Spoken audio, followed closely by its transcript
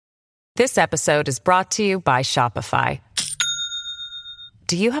This episode is brought to you by Shopify.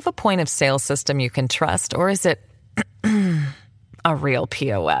 Do you have a point of sale system you can trust, or is it a real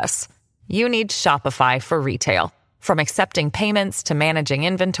POS? You need Shopify for retail. From accepting payments to managing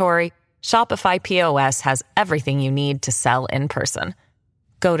inventory, Shopify POS has everything you need to sell in person.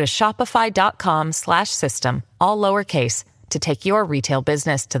 Go to shopify.com/system, all lowercase, to take your retail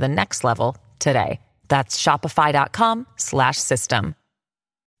business to the next level today. That's shopify.com/system.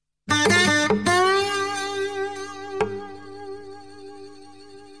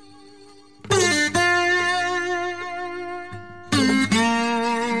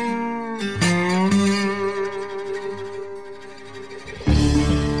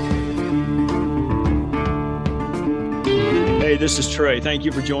 Hey, this is Trey. Thank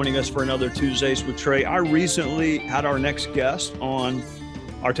you for joining us for another Tuesdays with Trey. I recently had our next guest on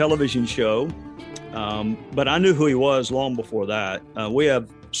our television show, but I knew who he was long before that. We have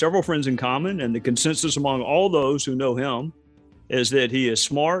several friends in common, and the consensus among all those who know him is that he is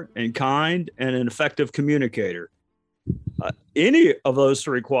smart and kind and an effective communicator. Any of those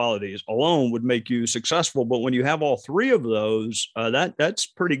three qualities alone would make you successful, but when you have all three of those, that's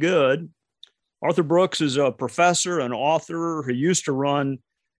pretty good. Arthur Brooks is a professor, an author who used to run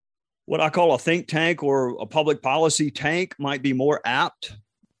what I call a think tank, or a public policy tank might be more apt.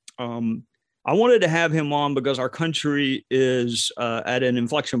 I wanted to have him on because our country is at an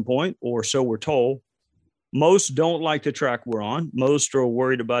inflection point, or so we're told. Most don't like the track we're on. Most are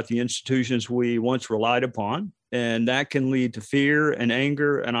worried about the institutions we once relied upon, and that can lead to fear and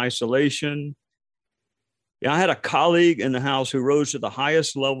anger and isolation. Yeah, I had a colleague in the House who rose to the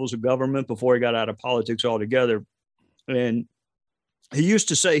highest levels of government before he got out of politics altogether. And he used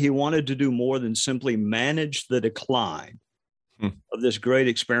to say he wanted to do more than simply manage the decline of this great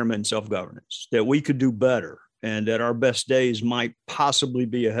experiment in self-governance, that we could do better and that our best days might possibly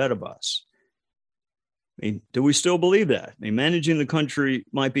be ahead of us. I mean, do we still believe that? I mean, managing the country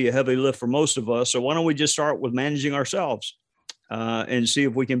might be a heavy lift for most of us. So why don't we just start with managing ourselves? And see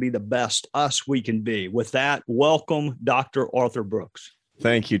if we can be the best us we can be. With that, welcome, Dr. Arthur Brooks.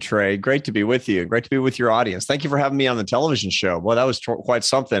 Thank you, Trey. Great to be with you. Great to be with your audience. Thank you for having me on the television show. Well, that was quite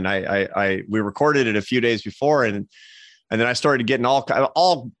something. We recorded it a few days before, and then I started getting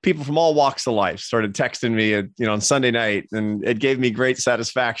all people from all walks of life started texting me, on Sunday night, and it gave me great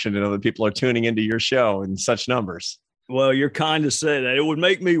satisfaction to know that people are tuning into your show in such numbers. Well, you're kind to say that. It would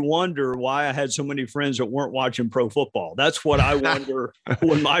make me wonder why I had so many friends that weren't watching pro football. That's what I wonder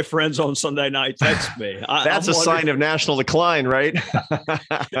when my friends on Sunday night text me. That's a sign of national decline, right?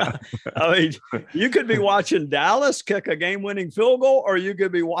 I mean, you could be watching Dallas kick a game-winning field goal, or you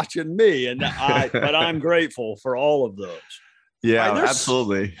could be watching me. But I'm grateful for all of those. Yeah, right,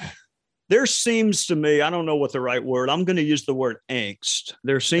 absolutely. There seems to me, I don't know what the right word, I'm going to use the word angst.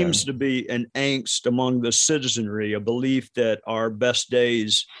 There seems to be an angst among the citizenry, a belief that our best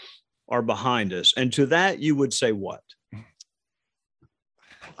days are behind us. And to that, you would say what?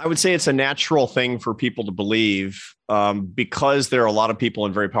 I would say it's a natural thing for people to believe because there are a lot of people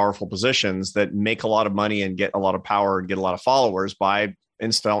in very powerful positions that make a lot of money and get a lot of power and get a lot of followers by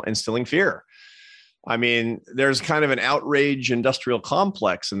instilling fear. I mean, there's kind of an outrage industrial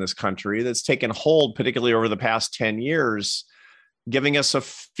complex in this country that's taken hold, particularly over the past 10 years, giving us a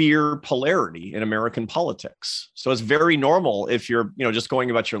fear polarity in American politics. So it's very normal if you're, just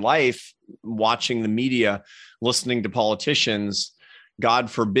going about your life, watching the media, listening to politicians, God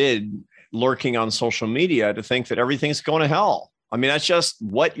forbid, lurking on social media, to think that everything's going to hell. I mean, that's just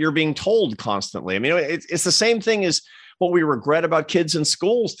what you're being told constantly. I mean, it's the same thing as what we regret about kids in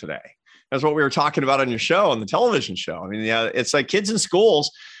schools today. That's what we were talking about on your show, on the television show. I mean, it's like kids in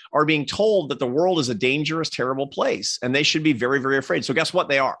schools are being told that the world is a dangerous, terrible place, and they should be very, very afraid. So guess what?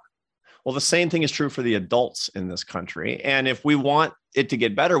 They are. Well, the same thing is true for the adults in this country. And if we want it to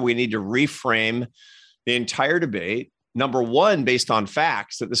get better, we need to reframe the entire debate. Number one, based on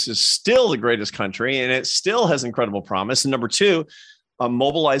facts, that this is still the greatest country and it still has incredible promise. And number two,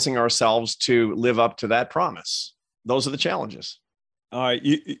 mobilizing ourselves to live up to that promise. Those are the challenges. All right.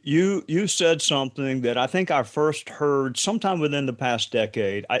 You said something that I think I first heard sometime within the past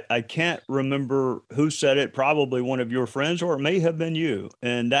decade. I can't remember who said it, probably one of your friends, or it may have been you.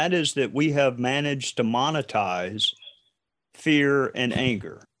 And that is that we have managed to monetize fear and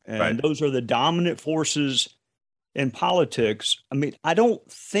anger. And right. Those are the dominant forces in politics. I mean, I don't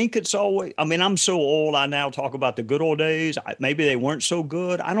think it's always, I'm so old. I now talk about the good old days. Maybe they weren't so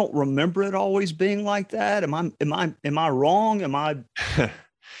good. I don't remember it always being like that. Am I wrong?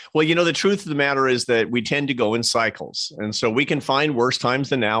 Well, the truth of the matter is that we tend to go in cycles. And so we can find worse times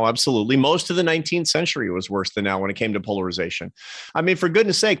than now. Absolutely. Most of the 19th century was worse than now when it came to polarization. I mean, for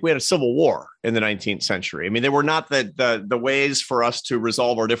goodness sake, we had a civil war in the 19th century. I mean, there were not the ways for us to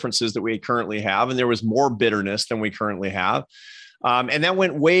resolve our differences that we currently have. And there was more bitterness than we currently have. And that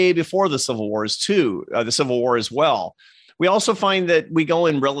went way before the Civil Wars too, the Civil War as well. We also find that we go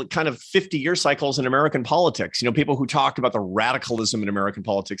in kind of 50-year cycles in American politics. People who talk about the radicalism in American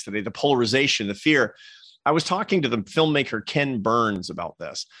politics today, the polarization, the fear. I was talking to the filmmaker Ken Burns about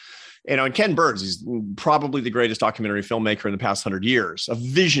this. And Ken Burns is probably the greatest documentary filmmaker in the past 100 years, a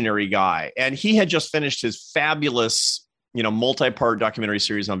visionary guy. And he had just finished his fabulous, multi-part documentary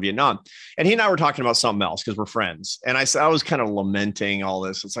series on Vietnam. And he and I were talking about something else because we're friends. And I was kind of lamenting all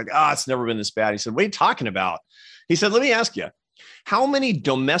this. It's like, it's never been this bad. He said, what are you talking about? He said, let me ask you, how many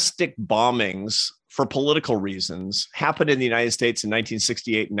domestic bombings for political reasons happened in the United States in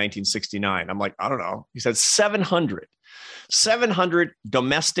 1968 and 1969? I'm like, I don't know. He said 700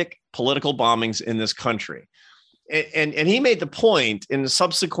 domestic political bombings in this country. And he made the point, and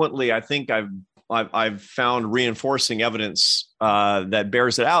subsequently, I think I've found reinforcing evidence that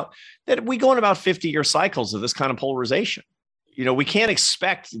bears it out, that we go in about 50-year cycles of this kind of polarization. We can't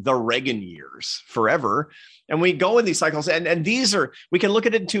expect the Reagan years forever. And we go in these cycles. And we can look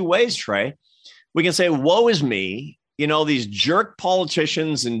at it in two ways, Trey. We can say, woe is me. These jerk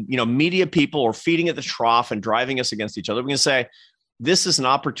politicians and, media people are feeding at the trough and driving us against each other. We can say, this is an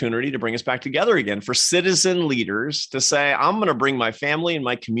opportunity to bring us back together again, for citizen leaders to say, I'm going to bring my family and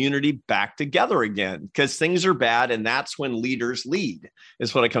my community back together again, because things are bad. And that's when leaders lead,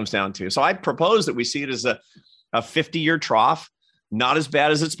 is what it comes down to. So I propose that we see it as a 50-year trough, not as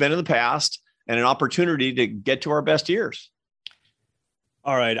bad as it's been in the past, and an opportunity to get to our best years.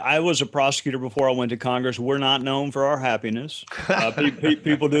 All right. I was a prosecutor before I went to Congress. We're not known for our happiness.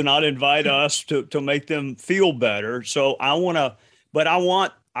 People do not invite us to make them feel better. So I want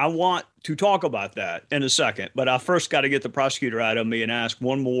to talk about that in a second. But I first got to get the prosecutor out of me and ask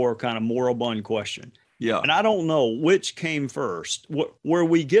one more kind of moribund question. Yeah. And I don't know which came first. Were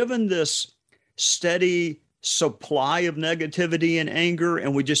we given this steady supply of negativity and anger,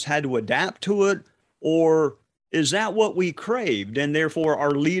 and we just had to adapt to it? Or is that what we craved, and therefore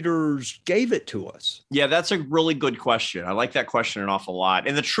our leaders gave it to us? Yeah, that's a really good question. I like that question an awful lot.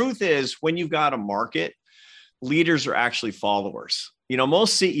 And the truth is, when you've got a market, leaders are actually followers.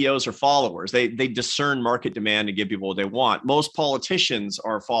 Most CEOs are followers. They discern market demand to give people what they want. Most politicians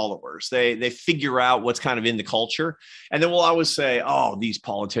are followers. They figure out what's kind of in the culture. And then we'll always say, oh, these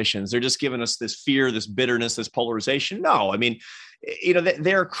politicians, they're just giving us this fear, this bitterness, this polarization. No, I mean,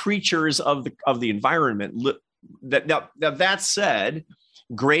 they're creatures of the environment. That said,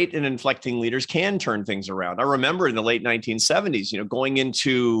 great and inflecting leaders can turn things around. I remember in the late 1970s, going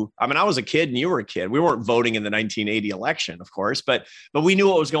into, I was a kid and you were a kid. We weren't voting in the 1980 election, of course, but we knew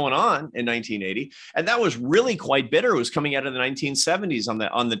what was going on in 1980. And that was really quite bitter. It was coming out of the 1970s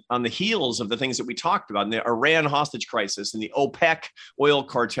on the heels of the things that we talked about, and the Iran hostage crisis and the OPEC oil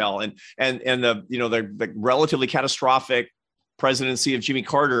cartel and the relatively catastrophic presidency of Jimmy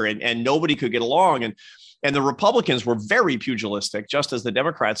Carter, and nobody could get along. And the Republicans were very pugilistic, just as the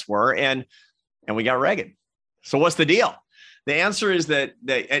Democrats were, and we got Reagan. So what's the deal? The answer is that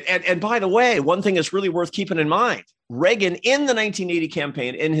and by the way, one thing that's really worth keeping in mind, Reagan in the 1980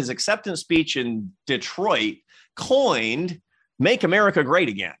 campaign, in his acceptance speech in Detroit, coined "Make America Great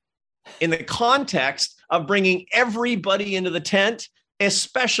Again" in the context of bringing everybody into the tent,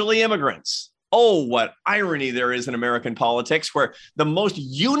 especially immigrants. Oh, what irony there is in American politics, where the most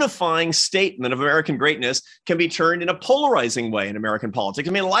unifying statement of American greatness can be turned in a polarizing way in American politics.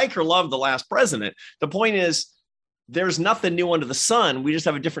 I mean, like or love the last president, the point is there's nothing new under the sun. We just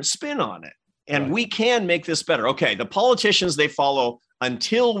have a different spin on it. And right. We can make this better. Okay, the politicians, they follow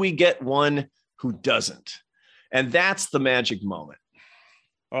until we get one who doesn't. And that's the magic moment.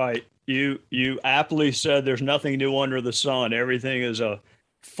 All right. You aptly said there's nothing new under the sun. Everything is a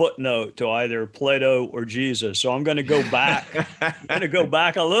footnote to either Plato or Jesus. So I'm going to go back. I'm going to go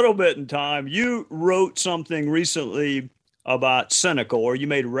back a little bit in time. You wrote something recently about Seneca, or you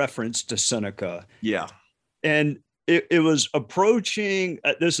made reference to Seneca. Yeah. And it was approaching,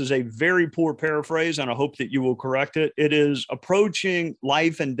 this is a very poor paraphrase, and I hope that you will correct it. It is approaching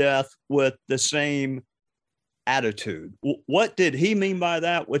life and death with the same attitude. What did he mean by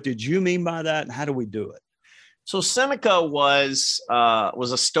that? What did you mean by that? And how do we do it? So Seneca was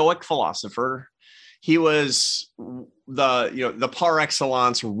a Stoic philosopher. he was the par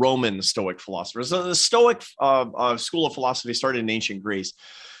excellence Roman Stoic philosopher. So the Stoic school of philosophy started in ancient Greece.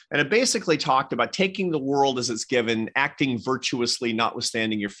 And it basically talked about taking the world as it's given, acting virtuously,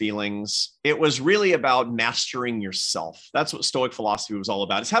 notwithstanding your feelings. It was really about mastering yourself. That's what Stoic philosophy was all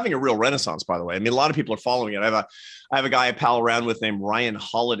about. It's having a real renaissance, by the way. I mean, a lot of people are following it. I have a guy I pal around with named Ryan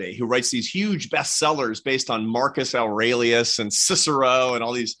Holiday, who writes these huge bestsellers based on Marcus Aurelius and Cicero and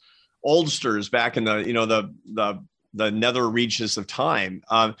all these oldsters back in the nether regions of time.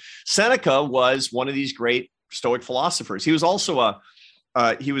 Seneca was one of these great Stoic philosophers. He was also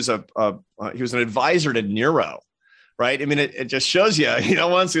he was an advisor to Nero, right? I mean, it just shows you,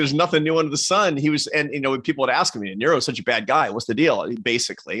 once there's nothing new under the sun. He was, and when people would ask him, Nero's such a bad guy, what's the deal?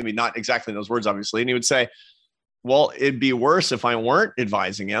 Basically, I mean, not exactly in those words, obviously, and he would say, well, it'd be worse if I weren't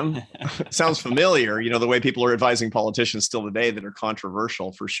advising him. Sounds familiar, the way people are advising politicians still today that are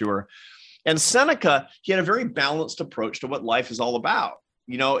controversial for sure. And Seneca, he had a very balanced approach to what life is all about.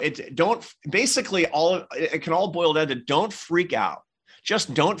 It can all boil down to don't freak out.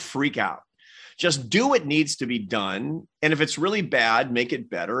 Just don't freak out. Just do what needs to be done. And if it's really bad, make it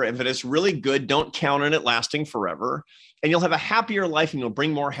better. If it is really good, don't count on it lasting forever. And you'll have a happier life and you'll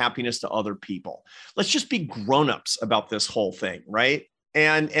bring more happiness to other people. Let's just be grown-ups about this whole thing, right?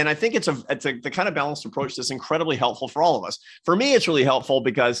 And I think it's the kind of balanced approach that's incredibly helpful for all of us. For me, it's really helpful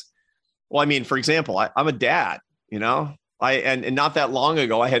because, for example, I'm a dad, and not that long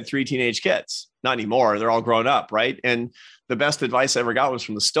ago, I had 3 teenage kids. Not anymore. They're all grown up, right? And the best advice I ever got was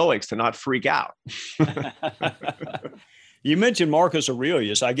from the Stoics to not freak out. You mentioned Marcus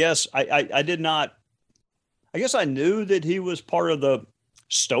Aurelius. I guess I did not. I guess I knew that he was part of the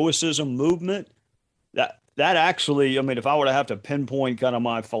Stoicism movement. That actually, if I were to have to pinpoint kind of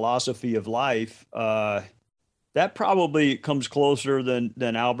my philosophy of life, that probably comes closer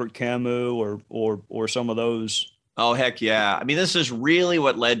than Albert Camus or some of those. Oh, heck yeah. This is really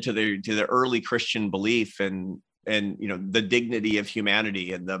what led to the early Christian belief and the dignity of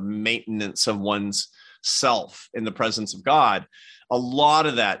humanity and the maintenance of one's self in the presence of God. A lot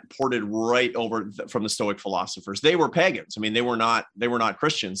of that ported right over from the Stoic philosophers. They were pagans. They were not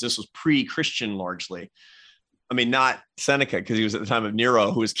Christians. This was pre-Christian largely. Not Seneca, because he was at the time of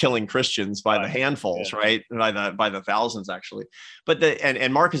Nero, who was killing Christians by the handfuls, right? By the thousands, actually. But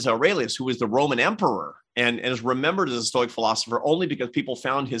and Marcus Aurelius, who was the Roman emperor, and is remembered as a Stoic philosopher only because people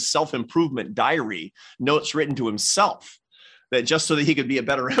found his self-improvement diary, notes written to himself, that just so that he could be a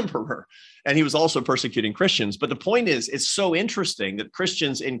better emperor. And he was also persecuting Christians. But the point is, it's so interesting that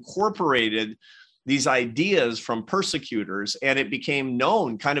Christians incorporated these ideas from persecutors, and it became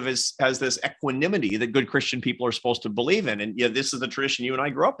known kind of as this equanimity that good Christian people are supposed to believe in. And this is the tradition you and I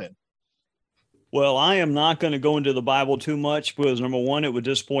grew up in. Well, I am not going to go into the Bible too much because, number one, it would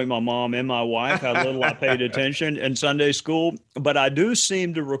disappoint my mom and my wife how little I paid attention in Sunday school. But I do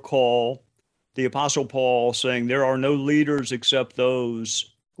seem to recall the Apostle Paul saying there are no leaders except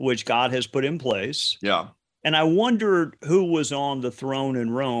those which God has put in place. Yeah. And I wondered who was on the throne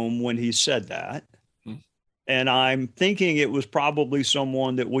in Rome when he said that. And I'm thinking it was probably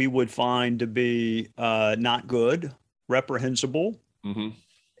someone that we would find to be not good, reprehensible. Mm-hmm.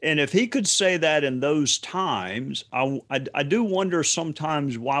 And if he could say that in those times, I do wonder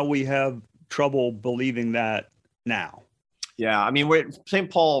sometimes why we have trouble believing that now. Yeah, St.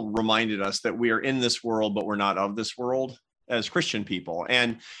 Paul reminded us that we are in this world, but we're not of this world as Christian people.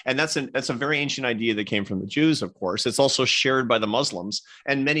 And that's a very ancient idea that came from the Jews, of course. It's also shared by the Muslims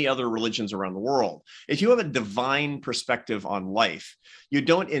and many other religions around the world. If you have a divine perspective on life, you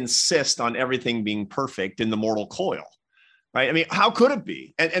don't insist on everything being perfect in the mortal coil, right? How could it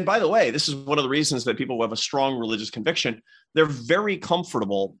be? And by the way, this is one of the reasons that people who have a strong religious conviction, they're very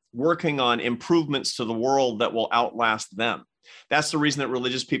comfortable working on improvements to the world that will outlast them. That's the reason that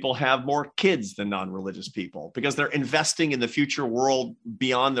religious people have more kids than non-religious people, because they're investing in the future world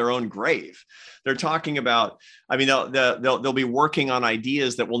beyond their own grave. They're talking about, they'll be working on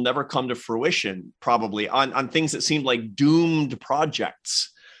ideas that will never come to fruition, probably on things that seem like doomed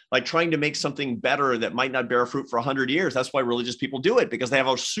projects, like trying to make something better that might not bear fruit for 100 years. That's why religious people do it, because they have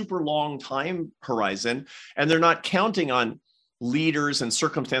a super long time horizon and they're not counting on leaders and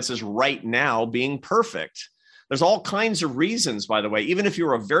circumstances right now being perfect. There's all kinds of reasons, by the way, even if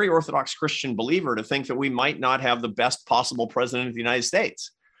you're a very Orthodox Christian believer, to think that we might not have the best possible president of the United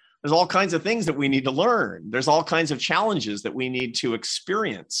States. There's all kinds of things that we need to learn. There's all kinds of challenges that we need to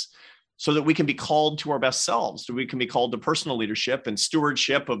experience so that we can be called to our best selves, so we can be called to personal leadership and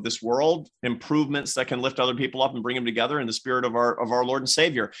stewardship of this world, improvements that can lift other people up and bring them together in the spirit of our Lord and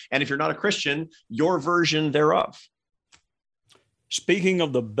Savior. And if you're not a Christian, your version thereof. Speaking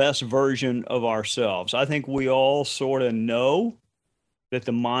of the best version of ourselves, I think we all sort of know that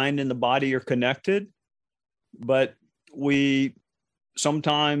the mind and the body are connected, but we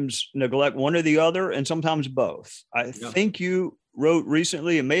sometimes neglect one or the other and sometimes both. I think you wrote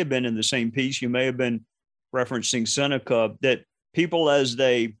recently, it may have been in the same piece, you may have been referencing Seneca, that people as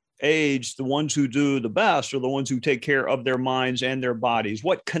they age, the ones who do the best are the ones who take care of their minds and their bodies.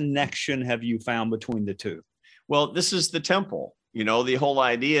 What connection have you found between the two? Well, this is the temple, the whole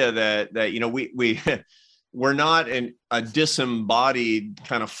idea that we're not a disembodied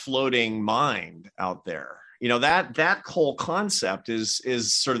kind of floating mind out there. That whole concept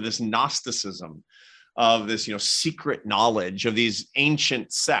is sort of this Gnosticism of this, secret knowledge of these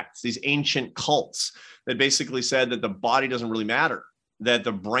ancient sects, these ancient cults that basically said that the body doesn't really matter, that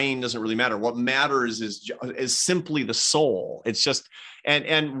the brain doesn't really matter. What matters is simply the soul. It's just,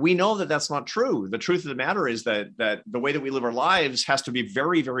 and we know that that's not true. The truth of the matter is that the way that we live our lives has to be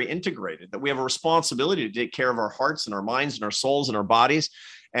very, very integrated, that we have a responsibility to take care of our hearts and our minds and our souls and our bodies,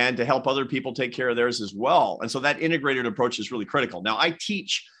 and to help other people take care of theirs as well. And so that integrated approach is really critical. Now, I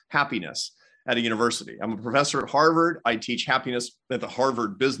teach happiness at a university. I'm a professor at Harvard. I teach happiness at the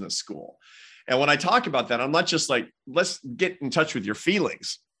Harvard Business School. And when I talk about that, I'm not just like, let's get in touch with your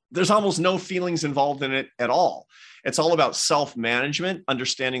feelings. There's almost no feelings involved in it at all. It's all about self-management,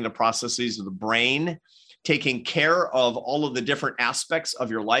 understanding the processes of the brain, taking care of all of the different aspects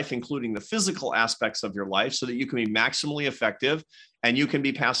of your life, including the physical aspects of your life, so that you can be maximally effective and you can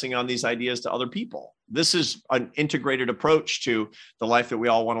be passing on these ideas to other people. This is an integrated approach to the life that we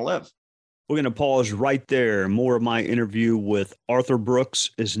all want to live. We're going to pause right there. More of my interview with Arthur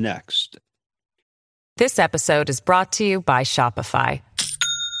Brooks is next. This episode is brought to you by Shopify.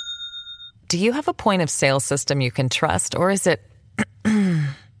 Do you have a point of sale system you can trust, or is it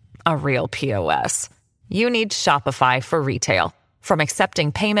a real POS? You need Shopify for retail. From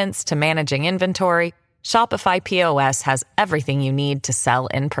accepting payments to managing inventory, Shopify POS has everything you need to sell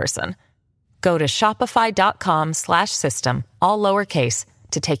in person. Go to shopify.com/system, all lowercase,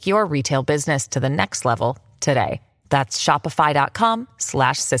 to take your retail business to the next level today. That's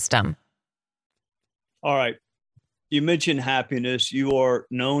shopify.com/system. All right. You mentioned happiness. You are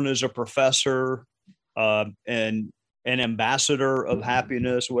known as a professor and an ambassador of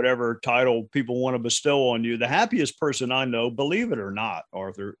happiness, whatever title people want to bestow on you. The happiest person I know, believe it or not,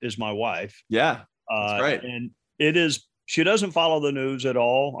 Arthur, is my wife. Yeah, that's right. And it is, she doesn't follow the news at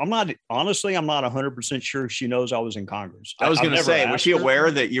all. I'm not 100% sure she knows I was in Congress. I was going to say, was she aware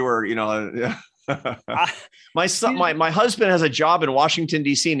that you were, my son, my husband has a job in Washington,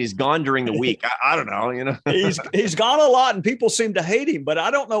 D.C., and he's gone during the week. I don't know, he's gone a lot and people seem to hate him, but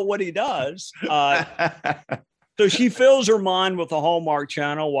I don't know what he does. So she fills her mind with the Hallmark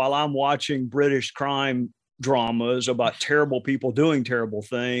Channel while I'm watching British crime dramas about terrible people doing terrible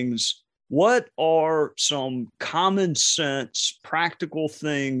things. What are some common sense, practical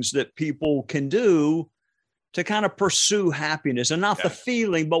things that people can do to kind of pursue happiness, and not the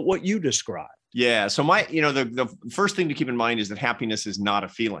feeling, but what you described? Yeah. So the first thing to keep in mind is that happiness is not a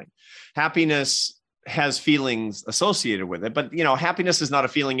feeling. Happiness has feelings associated with it, but happiness is not a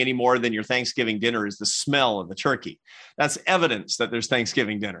feeling any more than your Thanksgiving dinner is the smell of the turkey. That's evidence that there's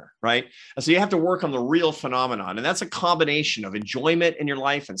Thanksgiving dinner, right? And so you have to work on the real phenomenon. And that's a combination of enjoyment in your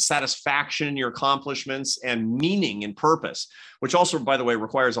life and satisfaction in your accomplishments and meaning and purpose, which also, by the way,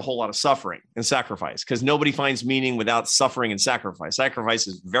 requires a whole lot of suffering and sacrifice, because nobody finds meaning without suffering and sacrifice. Sacrifice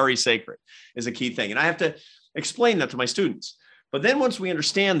is very sacred, is a key thing. And I have to explain that to my students. But then once we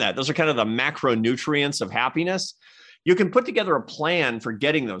understand that, those are kind of the macronutrients of happiness, you can put together a plan for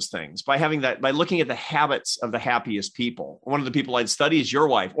getting those things by looking at the habits of the happiest people. One of the people I'd study is your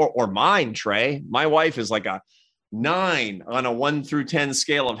wife or mine, Trey. My wife is like a 9 on a 1 through 10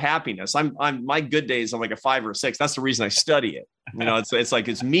 scale of happiness. I'm my good days, I'm like a 5 or a 6. That's the reason I study it. It's like,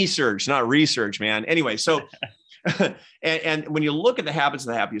 it's me-search, not research, man. Anyway, so and when you look at the habits of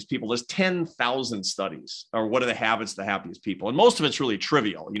the happiest people, there's 10,000 studies, or what are the habits of the happiest people? And most of it's really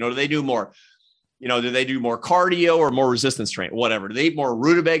trivial. Do they do more cardio or more resistance training? Whatever. Do they eat more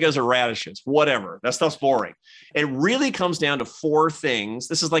rutabagas or radishes? Whatever. That stuff's boring. It really comes down to 4 things.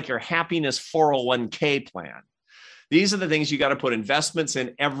 This is like your happiness 401k plan. These are the things you got to put investments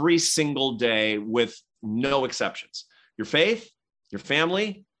in every single day with no exceptions. Your faith, your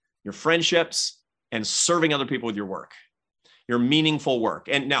family, your friendships, and serving other people with your work, your meaningful work.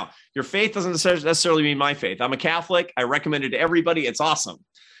 And now, your faith doesn't necessarily mean my faith. I'm a Catholic. I recommend it to everybody. It's awesome.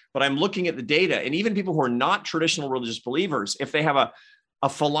 But I'm looking at the data, and even people who are not traditional religious believers, if they have a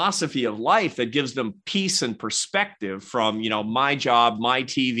philosophy of life that gives them peace and perspective from, my job, my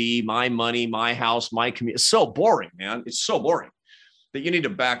TV, my money, my house, my community. It's so boring, man. It's so boring. that you need to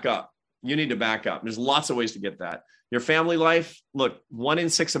back up. You need to back up. There's lots of ways to get that. Your family life, look, 1 in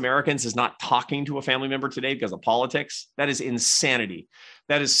 6 Americans is not talking to a family member today because of politics. That is insanity.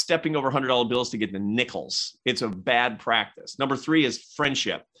 That is stepping over $100 bills to get the nickels. It's a bad practice. Number 3 is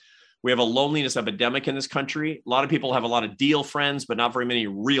friendship. We have a loneliness epidemic in this country. A lot of people have a lot of deal friends, but not very many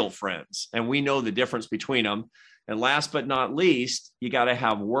real friends. And we know the difference between them. And last but not least, you got to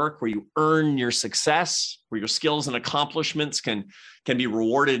have work where you earn your success, where your skills and accomplishments can be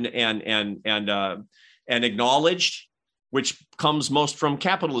rewarded and acknowledged, which comes most from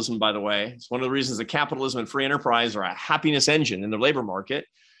capitalism, by the way. It's one of the reasons that capitalism and free enterprise are a happiness engine in the labor market.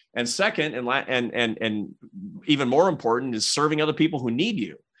 And second, and even more important, is serving other people who need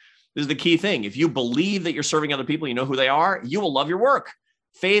you. This is the key thing. If you believe that you're serving other people, you know who they are, you will love your work.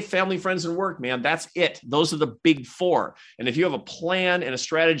 Faith, family, friends, and work, man, that's it. Those are the big 4. And if you have a plan and a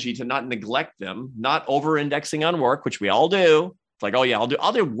strategy to not neglect them, not over-indexing on work, which we all do, it's like, oh yeah,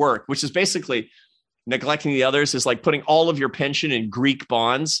 I'll do work, which is basically neglecting the others, is like putting all of your pension in Greek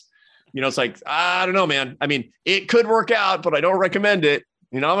bonds. It's like, I don't know, man. I mean, it could work out, but I don't recommend it.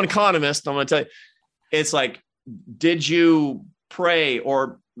 I'm an economist. I'm going to tell you, it's like, did you pray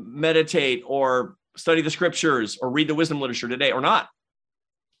or meditate or study the scriptures or read the wisdom literature today or not?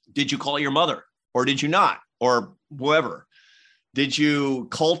 Did you call your mother or did you not? Or whoever? Did you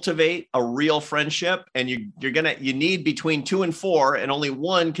cultivate a real friendship? And you need between 2 and 4, and only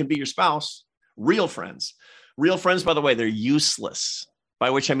 1 can be your spouse. Real friends. Real friends, by the way, they're useless, by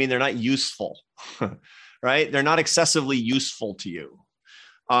which I mean they're not useful, right? They're not excessively useful to you.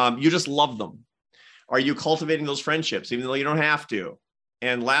 You just love them. Are you cultivating those friendships, even though you don't have to?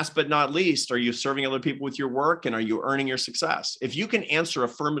 And last but not least, are you serving other people with your work, and are you earning your success? If you can answer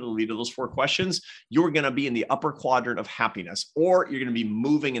affirmatively to those 4 questions, you're going to be in the upper quadrant of happiness, or you're going to be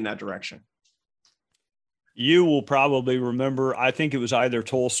moving in that direction. You will probably remember, I think it was either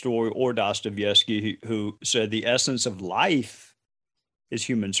Tolstoy or Dostoevsky who said the essence of life is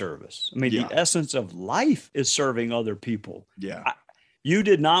human service. I mean, the essence of life is serving other people. Yeah. You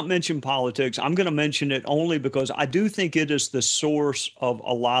did not mention politics. I'm going to mention it only because I do think it is the source of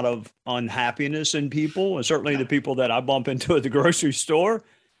a lot of unhappiness in people, and certainly the people that I bump into at the grocery store.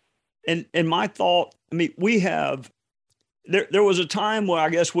 And my thought, I mean, there was a time where I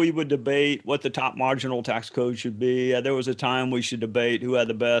guess we would debate what the top marginal tax code should be. There was a time we should debate who had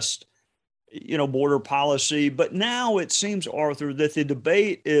the best, border policy. But now it seems, Arthur, that the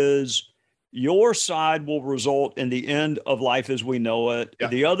debate is, your side will result in the end of life as we know it. Yeah.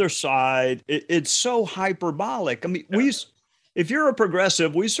 The other side, it's so hyperbolic. I mean, if you're a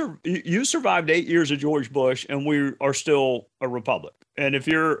progressive, you survived 8 years of George Bush, and we are still a republic. And if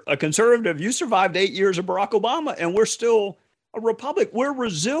you're a conservative, you survived 8 years of Barack Obama, and we're still a republic. We're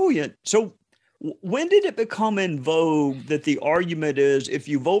resilient. So when did it become in vogue that the argument is, if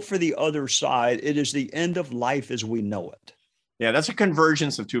you vote for the other side, it is the end of life as we know it? Yeah, that's a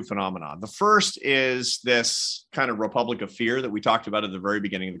convergence of 2 phenomena. The first is this kind of republic of fear that we talked about at the very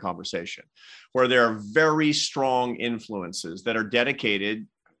beginning of the conversation, where there are very strong influences that are dedicated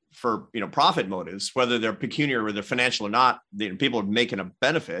for profit motives, whether they're pecuniary or they're financial or not. People are making a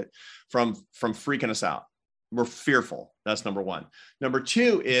benefit from freaking us out. We're fearful. That's number 1. Number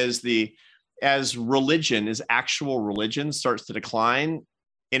 2 is as actual religion starts to decline,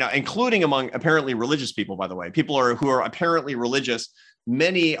 including among apparently religious people, by the way, who are apparently religious,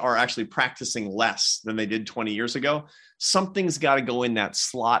 many are actually practicing less than they did 20 years ago. Something's got to go in that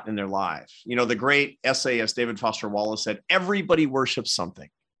slot in their life. The great essayist David Foster Wallace said, everybody worships something,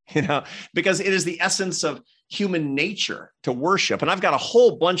 because it is the essence of human nature to worship. And I've got a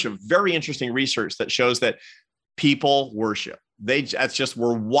whole bunch of very interesting research that shows that people worship.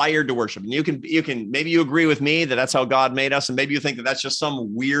 We're wired to worship. And you can, maybe you agree with me that that's how God made us. And maybe you think that that's just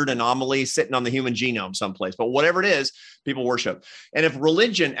some weird anomaly sitting on the human genome someplace, but whatever it is, people worship. And if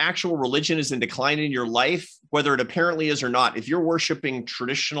actual religion is in decline in your life, whether it apparently is or not, if you're worshiping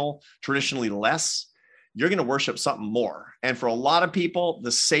traditionally less, you're going to worship something more. And for a lot of people,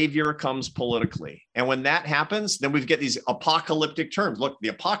 the savior comes politically. And when that happens, then we get these apocalyptic terms. Look, the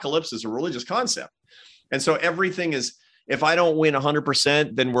apocalypse is a religious concept. And so everything is, if I don't win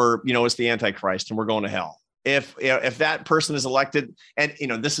 100%, then it's the Antichrist and we're going to hell. If that person is elected, and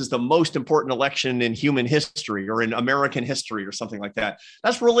this is the most important election in human history or in American history or something like that,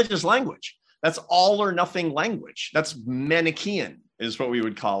 that's religious language. That's all or nothing language. That's Manichaean is what we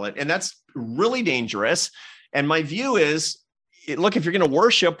would call it. And that's really dangerous. And my view is, look, if you're going to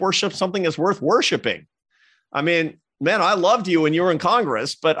worship something that's worth worshiping. I mean, man, I loved you when you were in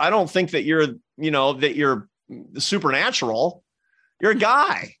Congress, but I don't think that you're supernatural. You're a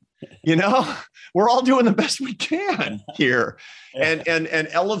guy. You know, we're all doing the best we can here, and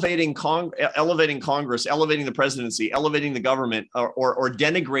elevating Congress, elevating the presidency, elevating the government, or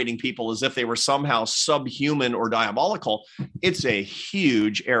denigrating people as if they were somehow subhuman or diabolical. It's a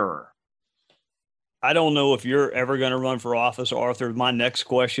huge error. I don't know if you're ever going to run for office, Arthur. My next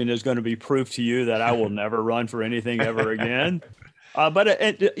question is going to be proof to you that I will never run for anything ever again.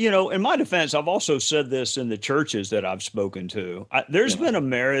 But you know, in my defense, I've also said this in the churches that I've spoken to. There's been a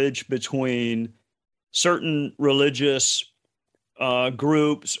marriage between certain religious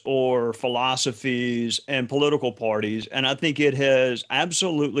groups or philosophies and political parties, and I think it has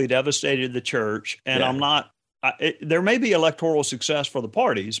absolutely devastated the church. And there may be electoral success for the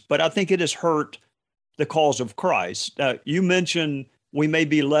parties, but I think it has hurt the cause of Christ. You mentioned we may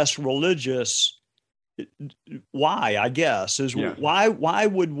be less religious. Why, I guess, is why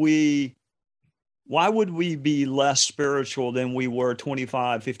would we be less spiritual than we were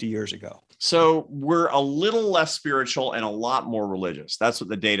 25, 50 years ago? So we're a little less spiritual and a lot more religious. That's what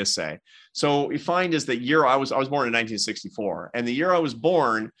the data say. So what we find is that I was born in 1964, and the year I was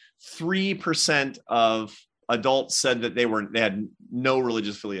born, 3% of adults said that they had no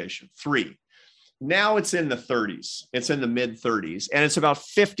religious affiliation. 3. Now it's in the 30s. It's in the mid 30s. And it's about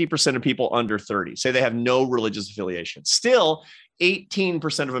 50% of people under 30 say they have no religious affiliation. Still,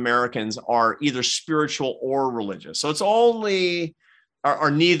 18% of Americans are either spiritual or religious. So it's only are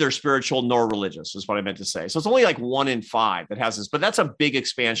neither spiritual nor religious is what I meant to say. So it's only like 1 in 5 that has this, but that's a big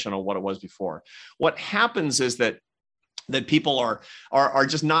expansion on what it was before. What happens is that people are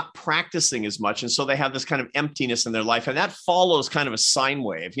just not practicing as much. And so they have this kind of emptiness in their life. And that follows kind of a sine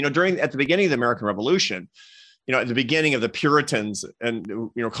wave. You know, at the beginning of the American Revolution, you know, at the beginning of the Puritans and,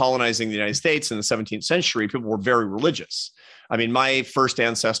 you know, colonizing the United States in the 17th century, people were very religious. I mean, my first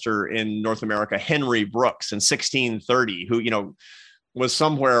ancestor in North America, Henry Brooks in 1630, who, you know, was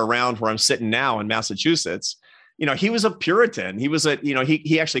somewhere around where I'm sitting now in Massachusetts. You know, he was a Puritan. He was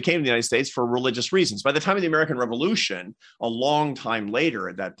he actually came to the United States for religious reasons. By the time of the American Revolution, a long time later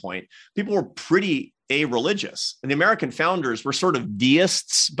at that point, people were pretty a-religious. And the American founders were sort of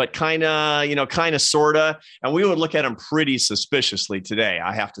deists, but kind of, sort of. And we would look at them pretty suspiciously today,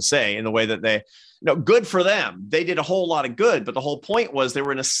 I have to say, in the way that they, good for them. They did a whole lot of good. But the whole point was they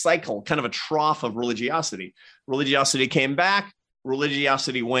were in a cycle, kind of a trough of religiosity. Religiosity came back.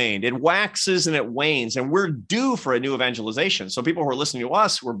 Religiosity waned. It waxes and it wanes, and we're due for a new evangelization. So people who are listening to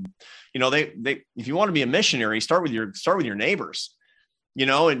us, they if you want to be a missionary, start with your neighbors,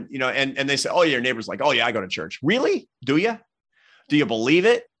 and they say, oh, your neighbor's like, oh yeah, I go to church. Really? Do you? Do you believe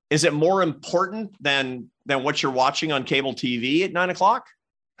it? Is it more important than what you're watching on cable TV at 9 o'clock?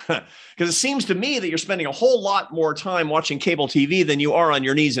 Because it seems to me that you're spending a whole lot more time watching cable TV than you are on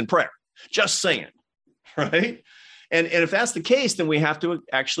your knees in prayer. Just saying, right? And if that's the case, then we have to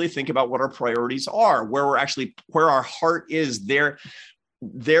actually think about what our priorities are, where our heart is. There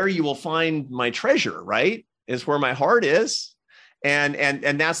you will find my treasure, right? Is where my heart is. And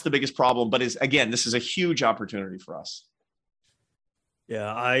that's the biggest problem. But this is a huge opportunity for us.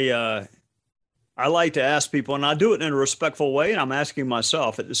 Yeah, I like to ask people, and I do it in a respectful way, and I'm asking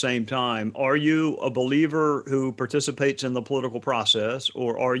myself at the same time, are you a believer who participates in the political process,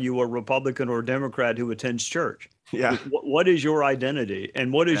 or are you a Republican or Democrat who attends church? Yeah. What is your identity,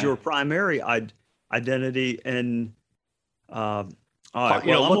 and what is your primary identity? And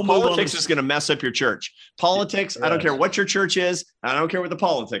politics is going to mess up your church. Politics, yes. I don't care what your church is. I don't care what the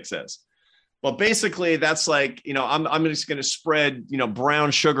politics is. Well, basically, that's like, I'm just going to spread, brown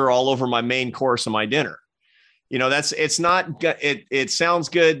sugar all over my main course of my dinner. It sounds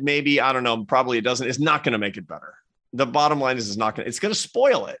good. Maybe, I don't know, probably it doesn't. It's not going to make it better. The bottom line is it's going to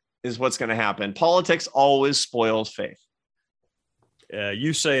spoil it, is what's going to happen. Politics always spoils faith.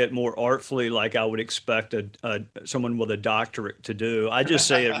 You say it more artfully, like I would expect someone with a doctorate to do. I just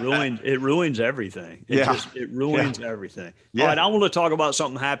say it ruins everything. It ruins everything. Yeah. All right, I want to talk about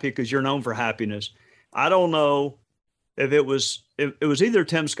something happy because you're known for happiness. I don't know if it was either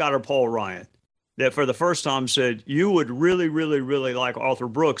Tim Scott or Paul Ryan that for the first time said you would really, really, really like Arthur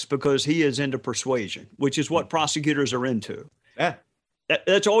Brooks because he is into persuasion, which is what prosecutors are into. Yeah.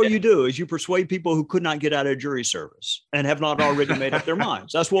 That's all you do is you persuade people who could not get out of jury service and have not already made up their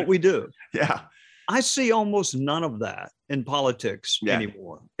minds. That's what we do. Yeah. I see almost none of that in politics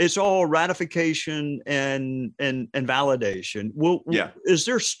anymore. It's all ratification and validation. Is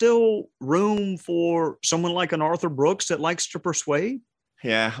there still room for someone like an Arthur Brooks that likes to persuade?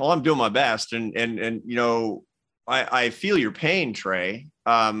 Yeah. Well, I'm doing my best. And I feel your pain, Trey.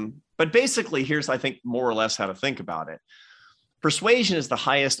 But basically, here's, I think, more or less how to think about it. Persuasion is the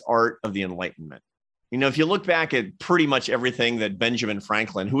highest art of the Enlightenment. If you look back at pretty much everything that Benjamin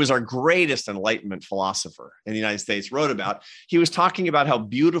Franklin, who was our greatest Enlightenment philosopher in the United States, wrote about, he was talking about how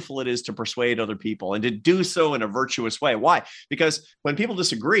beautiful it is to persuade other people and to do so in a virtuous way. Why? Because when people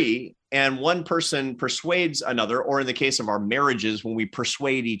disagree and one person persuades another, or in the case of our marriages, when we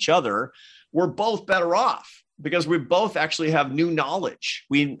persuade each other, we're both better off because we both actually have new knowledge.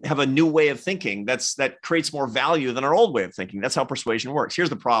 We have a new way of thinking that creates more value than our old way of thinking. That's how persuasion works. Here's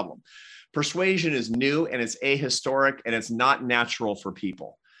the problem. Persuasion is new and it's ahistoric and it's not natural for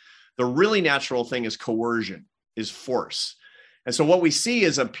people. The really natural thing is coercion, is force. And so what we see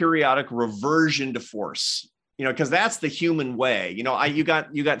is a periodic reversion to force, because that's the human way. You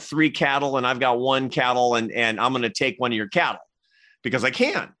got 3 cattle and I've got 1 cattle and I'm going to take one of your cattle because I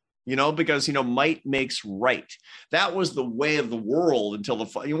can, because might makes right. That was the way of the world until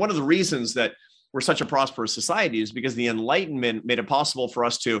one of the reasons that we're such a prosperous society is because the Enlightenment made it possible for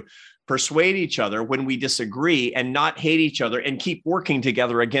us to persuade each other when we disagree and not hate each other and keep working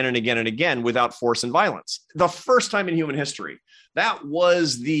together again and again and again without force and violence. The first time in human history, that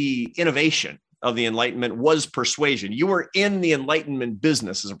was the innovation of the Enlightenment, was persuasion. You were in the Enlightenment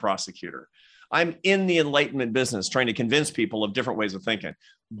business as a prosecutor. I'm in the Enlightenment business trying to convince people of different ways of thinking.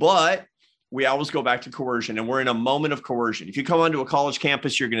 But we always go back to coercion, and we're in a moment of coercion. If you come onto a college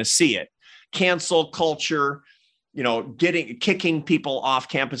campus, you're going to see it. Cancel culture, kicking people off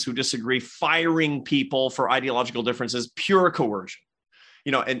campus who disagree, firing people for ideological differences, pure coercion.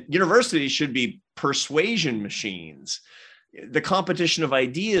 And universities should be persuasion machines. The competition of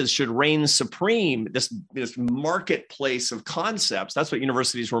ideas should reign supreme, this marketplace of concepts. That's what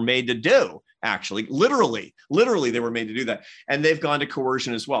universities were made to do, actually. Literally, they were made to do that. And they've gone to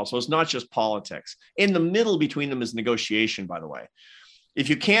coercion as well. So it's not just politics. In the middle between them is negotiation, by the way. If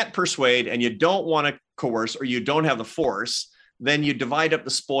you can't persuade and you don't want to coerce or you don't have the force, then you divide up the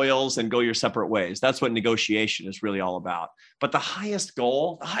spoils and go your separate ways. That's what negotiation is really all about. But the highest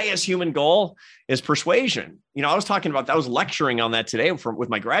goal, the highest human goal is persuasion. I was lecturing on that today with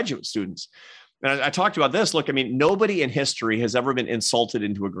my graduate students. And I talked about this. Look, nobody in history has ever been insulted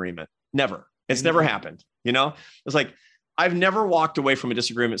into agreement. Never. It's never happened. It's like, I've never walked away from a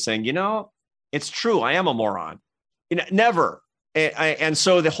disagreement saying, it's true. I am a moron. Never. And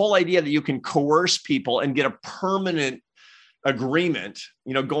so the whole idea that you can coerce people and get a permanent agreement,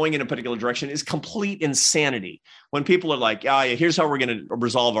 going in a particular direction is complete insanity. When people are like, here's how we're going to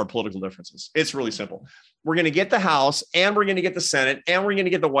resolve our political differences. It's really simple. We're going to get the House and we're going to get the Senate and we're going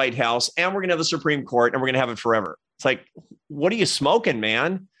to get the White House and we're going to have the Supreme Court and we're going to have it forever. It's like, what are you smoking,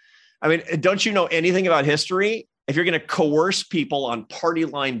 man? Don't you know anything about history? If you're going to coerce people on party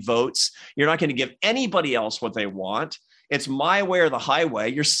line votes, you're not going to give anybody else what they want. It's my way or the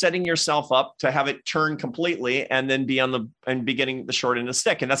highway. You're setting yourself up to have it turn completely and then be getting the short end of the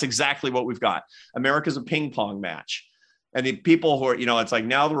stick. And that's exactly what we've got. America's a ping pong match. And the people who are, it's like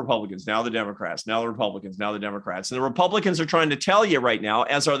now the Republicans, now the Democrats, now the Republicans, now the Democrats. And the Republicans are trying to tell you right now,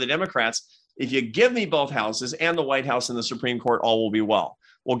 as are the Democrats, if you give me both houses and the White House and the Supreme Court, all will be well.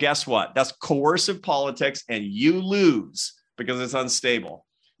 Well, guess what? That's coercive politics and you lose because it's unstable.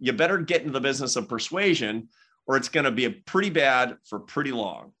 You better get into the business of persuasion or it's going to be pretty bad for pretty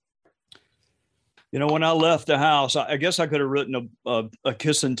long. When I left the house, I guess I could have written a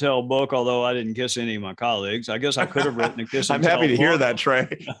kiss and tell book, although I didn't kiss any of my colleagues. I guess I could have written a kiss and tell book. I'm happy to hear that,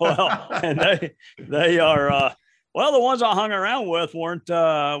 Trey. Well, and they are, the ones I hung around with weren't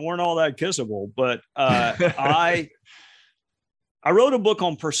all that kissable, but I wrote a book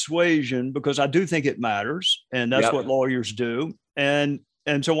on persuasion because I do think it matters. And that's what lawyers do. And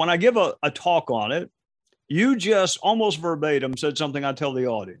so when I give a talk on it, you just almost verbatim said something I tell the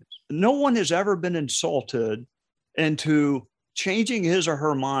audience. No one has ever been insulted into changing his or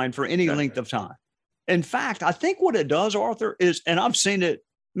her mind for any length of time. In fact, I think what it does, Arthur, is, and I've seen it,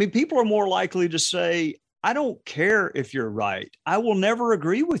 people are more likely to say, I don't care if you're right. I will never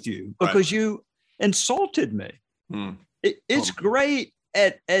agree with you because you insulted me. It's great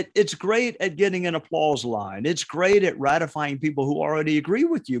it's great at getting an applause line. It's great at ratifying people who already agree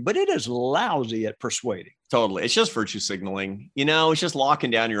with you, but it is lousy at persuading. Totally. It's just virtue signaling. It's just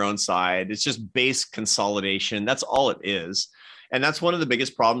locking down your own side. It's just base consolidation. That's all it is. And that's one of the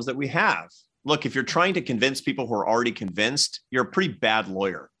biggest problems that we have. Look, if you're trying to convince people who are already convinced, you're a pretty bad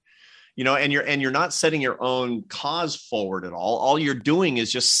lawyer. And you're not setting your own cause forward at all. All you're doing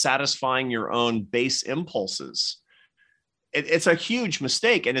is just satisfying your own base impulses. It's a huge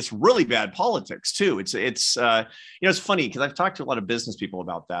mistake, and it's really bad politics too. It's funny because I've talked to a lot of business people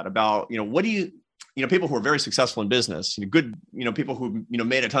about that. What do you people who are very successful in business, good people who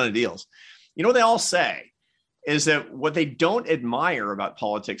made a ton of deals. What they all say is that what they don't admire about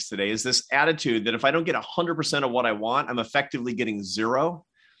politics today is this attitude that if I don't get 100% of what I want, I'm effectively getting zero.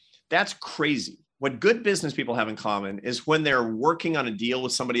 That's crazy. What good business people have in common is when they're working on a deal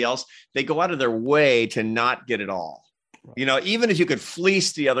with somebody else, they go out of their way to not get it all. You know, even if you could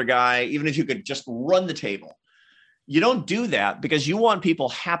fleece the other guy, even if you could just run the table, you don't do that because you want people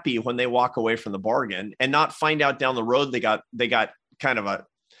happy when they walk away from the bargain and not find out down the road they got kind of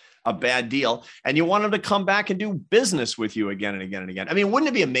a bad deal. And you want them to come back and do business with you again and again and again. I mean, wouldn't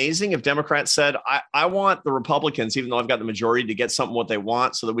it be amazing if Democrats said, I want the Republicans, even though I've got the majority, to get something what they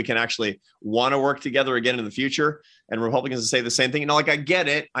want so that we can actually want to work together again in the future? And Republicans say the same thing. You know, like, I get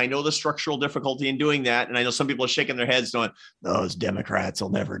it. I know the structural difficulty in doing that. And I know some people are shaking their heads going, those Democrats will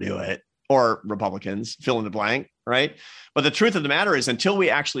never do it. Or Republicans, fill in the blank, right? But the truth of the matter is, until we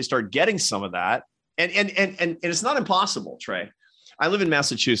actually start getting some of that, and it's not impossible, Trey. I live in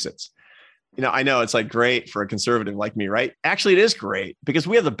Massachusetts. You know, I know it's like great for a conservative like me, right? Actually, it is great because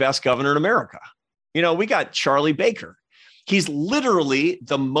we have the best governor in America. You know, we got Charlie Baker. He's literally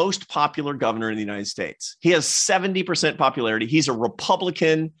the most popular governor in the United States. He has 70% popularity. He's a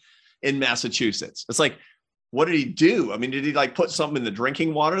Republican in Massachusetts. It's like, what did he do? I mean, did he like put something in the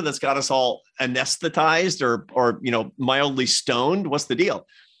drinking water that's got us all anesthetized or you know, mildly stoned? What's the deal?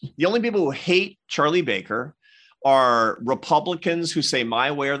 The only people who hate Charlie Baker are Republicans who say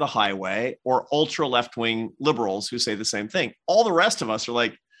my way or the highway, or ultra left-wing liberals who say the same thing. All the rest of us are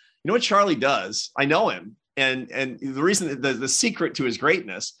like, you know what Charlie does? I know him. And the reason, the secret to his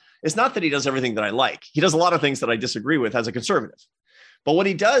greatness is not that he does everything that I like. He does a lot of things that I disagree with as a conservative. But what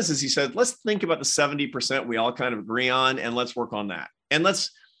he does is he said, let's think about the 70% we all kind of agree on, and let's work on that. And let's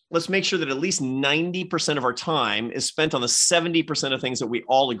make sure that at least 90% of our time is spent on the 70% of things that we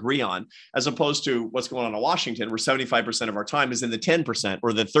all agree on, as opposed to what's going on in Washington, where 75% of our time is in the 10%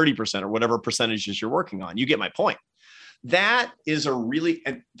 or the 30% or whatever percentages you're working on. You get my point. That is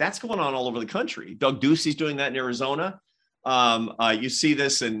and that's going on all over the country. Doug Ducey's doing that in Arizona. You see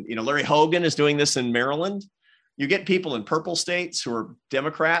this, and Larry Hogan is doing this in Maryland. You get people in purple states who are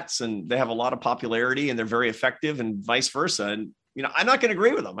Democrats and they have a lot of popularity and they're very effective, and vice versa. And I'm not going to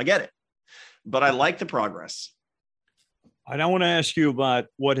agree with them. I get it. But I like the progress. And I want to ask you about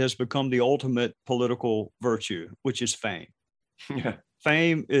what has become the ultimate political virtue, which is fame. Yeah.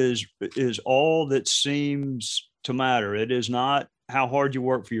 Fame is all that seems to matter. It is not how hard you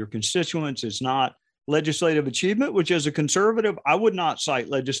work for your constituents. It's not legislative achievement, which, as a conservative, I would not cite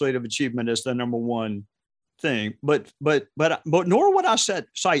legislative achievement as the number one thing. But nor would I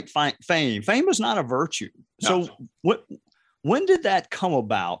cite fame. Fame is not a virtue. No. So when did that come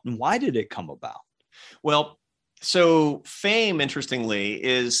about, and why did it come about? Well, so fame, interestingly,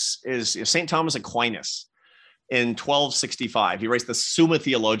 is St. Thomas Aquinas in 1265. He writes the Summa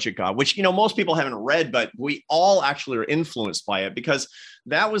Theologica, which most people haven't read, but we all actually are influenced by it, because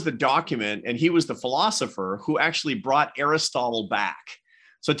that was the document, and he was the philosopher who actually brought Aristotle back.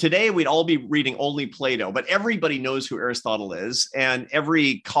 So today we'd all be reading only Plato, but everybody knows who Aristotle is, and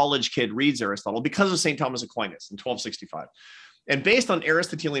every college kid reads Aristotle because of St. Thomas Aquinas in 1265. And based on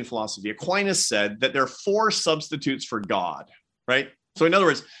Aristotelian philosophy, Aquinas said that there are 4 substitutes for God, right? So in other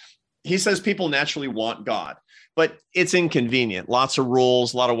words, he says people naturally want God, but it's inconvenient. Lots of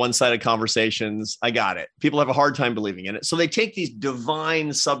rules, a lot of one-sided conversations. I got it. People have a hard time believing in it. So they take these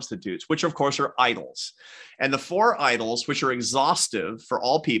divine substitutes, which of course are idols. And the 4 idols, which are exhaustive for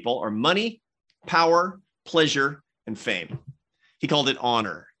all people, are money, power, pleasure, and fame. He called it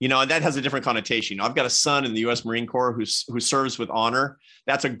honor. And that has a different connotation. I've got a son in the U.S. Marine Corps who serves with honor.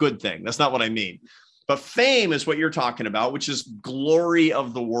 That's a good thing. That's not what I mean. But fame is what you're talking about, which is glory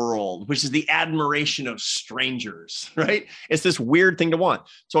of the world, which is the admiration of strangers, right? It's this weird thing to want.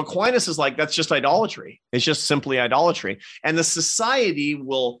 So Aquinas is like, that's just idolatry. It's just simply idolatry. And the society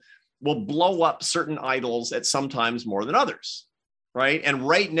will blow up certain idols at sometimes more than others, right? And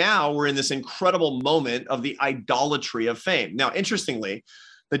right now we're in this incredible moment of the idolatry of fame. Now, interestingly,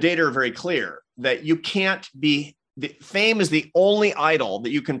 the data are very clear that you can't be fame is the only idol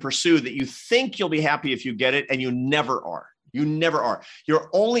that you can pursue that you think you'll be happy if you get it, and you never are. You never are. You're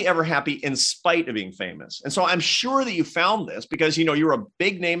only ever happy in spite of being famous. And so I'm sure that you found this because, you're a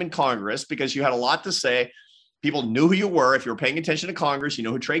big name in Congress, because you had a lot to say. People knew who you were. If you were paying attention to Congress, you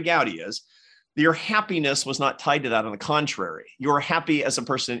know who Trey Gowdy is. Your happiness was not tied to that. On the contrary, you were happy as a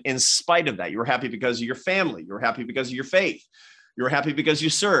person in spite of that. You were happy because of your family. You were happy because of your faith. You were happy because you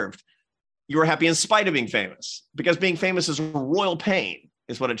served. You were happy in spite of being famous, because being famous is royal pain,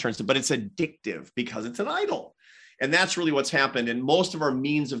 is what it turns to, but it's addictive because it's an idol. And that's really what's happened. And most of our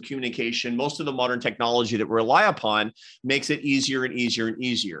means of communication, most of the modern technology that we rely upon makes it easier and easier and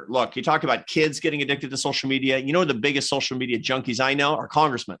easier. Look, you talk about kids getting addicted to social media. You know, the biggest social media junkies I know are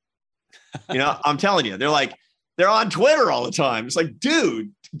congressmen. You know, I'm telling you, they're on Twitter all the time. It's like,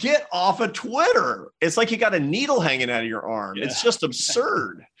 dude, get off of Twitter. It's like you got a needle hanging out of your arm. Yeah. It's just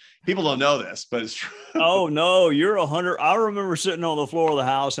absurd. People don't know this, but it's true. Oh, no, you're 100. I remember sitting on the floor of the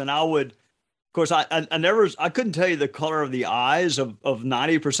house, and I would, of course, I couldn't tell you the color of the eyes of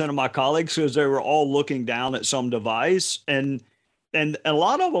 90% of my colleagues because they were all looking down at some device. And a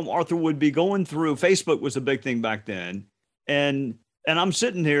lot of them, Arthur, would be going through, Facebook was a big thing back then. And I'm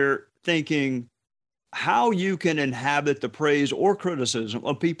sitting here thinking how you can inhabit the praise or criticism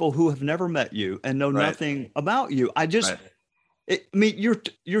of people who have never met you and know nothing about you.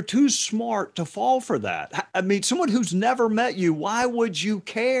 You're too smart to fall for that. I mean, someone who's never met you, why would you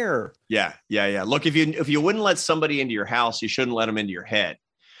care? Yeah. Look, if you wouldn't let somebody into your house, you shouldn't let them into your head.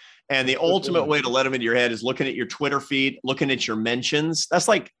 And the ultimate way to let them into your head is looking at your Twitter feed, looking at your mentions. That's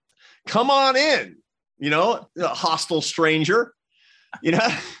like, come on in, you know, a hostile stranger, you know.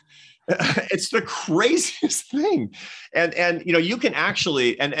 It's the craziest thing. And you know, you can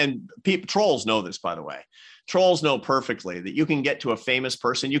actually, and people, trolls know this, by the way. Trolls know perfectly that you can get to a famous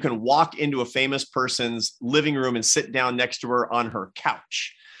person. You can walk into a famous person's living room and sit down next to her on her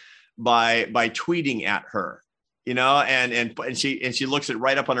couch by tweeting at her, you know, and she looks it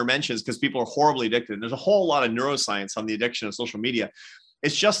right up on her mentions because people are horribly addicted. There's a whole lot of neuroscience on the addiction of social media.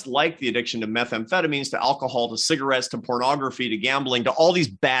 It's just like the addiction to methamphetamines, to alcohol, to cigarettes, to pornography, to gambling, to all these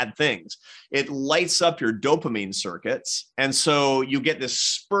bad things. It lights up your dopamine circuits. And so you get this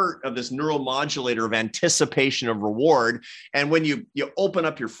spurt of this neuromodulator of anticipation of reward. And when you open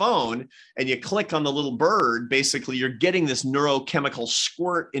up your phone and you click on the little bird, basically you're getting this neurochemical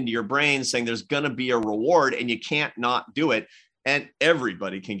squirt into your brain saying there's going to be a reward and you can't not do it. And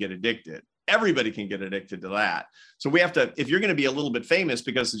everybody can get addicted. Everybody can get addicted to that. So we have to, if you're going to be a little bit famous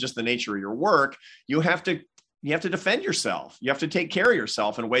because of just the nature of your work, you have to defend yourself. You have to take care of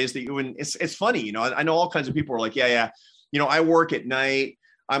yourself in ways that it's funny. You know, I know all kinds of people are like, yeah. You know, I work at night,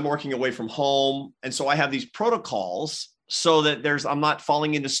 I'm working away from home. And so I have these protocols so that I'm not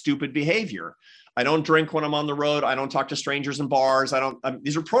falling into stupid behavior. I don't drink when I'm on the road. I don't talk to strangers in bars.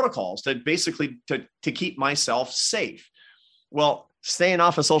 These are protocols that basically to keep myself safe. Well, staying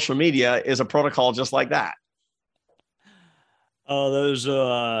off of social media is a protocol just like that. Those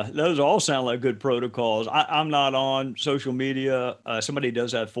all sound like good protocols. I'm not on social media. Somebody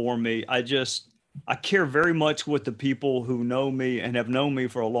does that for me. I care very much what the people who know me and have known me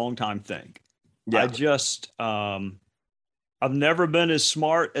for a long time think. Yeah. I've never been as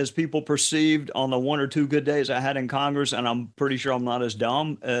smart as people perceived on the one or two good days I had in Congress, and I'm pretty sure I'm not as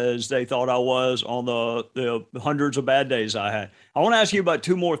dumb as they thought I was on the hundreds of bad days I had. I want to ask you about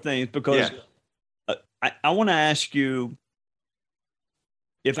two more things because I want to ask you,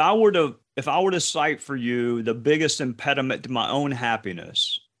 if I were to cite for you the biggest impediment to my own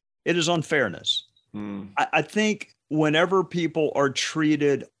happiness, it is unfairness. I think whenever people are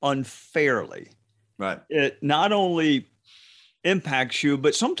treated unfairly, right, it not only impacts you,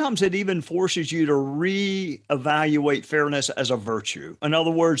 but sometimes it even forces you to reevaluate fairness as a virtue. In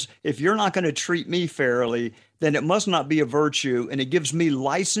other words, if you're not going to treat me fairly, then it must not be a virtue, and it gives me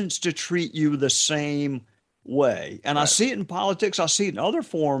license to treat you the same way. And right. I see it in politics. I see it in other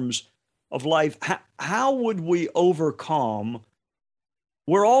forms of life. How would we overcome?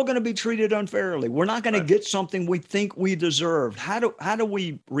 We're all going to be treated unfairly. We're not going to get something we think we deserved. How do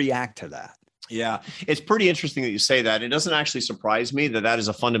we react to that? Yeah, it's pretty interesting that you say that. It doesn't actually surprise me that is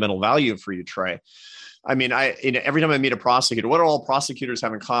a fundamental value for you, Trey. I mean, every time I meet a prosecutor, what do all prosecutors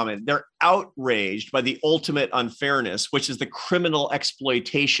have in common? They're outraged by the ultimate unfairness, which is the criminal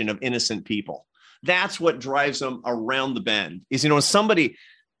exploitation of innocent people. That's what drives them around the bend. Is, somebody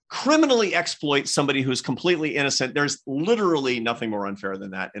criminally exploits somebody who's completely innocent. There's literally nothing more unfair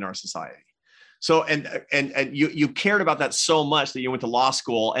than that in our society. So, and you cared about that so much that you went to law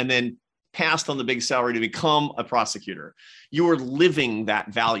school and then passed on the big salary to become a prosecutor. You were living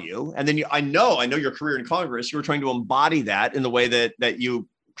that value. And then I know your career in Congress, you were trying to embody that in the way that you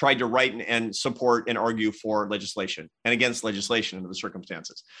tried to write and support and argue for legislation and against legislation under the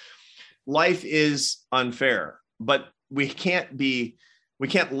circumstances. Life is unfair, but we can't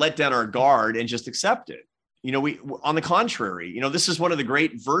let down our guard and just accept it. On the contrary, this is one of the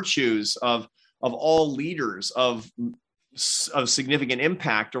great virtues of all leaders of significant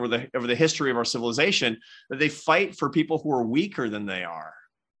impact over the history of our civilization, that they fight for people who are weaker than they are,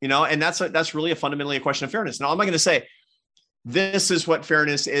 and that's really fundamentally a question of fairness. Now, I'm not going to say this is what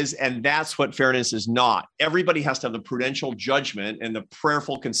fairness is, and that's what fairness is not. Everybody has to have the prudential judgment and the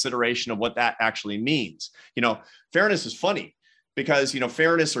prayerful consideration of what that actually means. Fairness is funny because,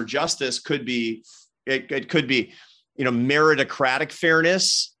 fairness or justice could be, it could be, meritocratic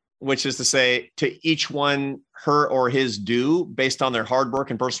fairness, which is to say to each one her or his due based on their hard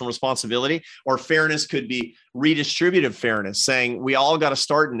work and personal responsibility. Or fairness could be redistributive fairness, saying we all got to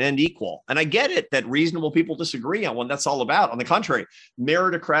start and end equal. And I get it that reasonable people disagree on what that's all about. On the contrary,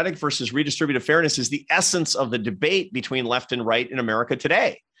 meritocratic versus redistributive fairness is the essence of the debate between left and right in America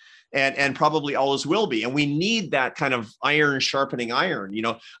today. And probably always will be. And we need that kind of iron sharpening iron.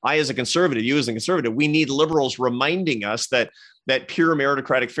 I, as a conservative, you as a conservative, we need liberals reminding us that pure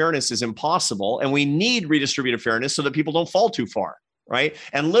meritocratic fairness is impossible. And we need redistributive fairness so that people don't fall too far, right?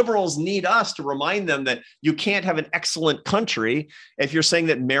 And liberals need us to remind them that you can't have an excellent country if you're saying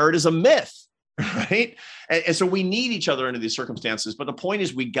that merit is a myth, right? And so we need each other under these circumstances. But the point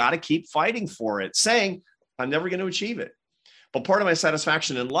is, we got to keep fighting for it, saying, I'm never going to achieve it. But part of my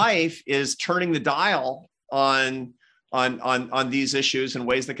satisfaction in life is turning the dial on these issues in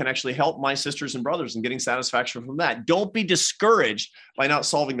ways that can actually help my sisters and brothers and getting satisfaction from that. Don't be discouraged by not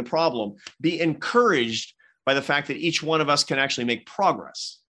solving the problem. Be encouraged by the fact that each one of us can actually make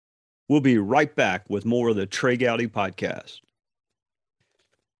progress. We'll be right back with more of the Trey Gowdy podcast.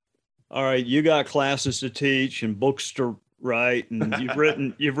 All right, you got classes to teach and books to write, and you've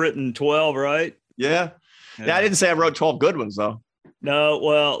written 12, right? Yeah. Yeah, I didn't say I wrote 12 good ones, though. No,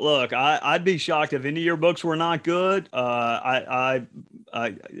 well, look, I'd be shocked if any of your books were not good.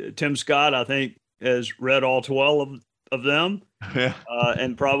 Tim Scott, I think, has read all 12 of them,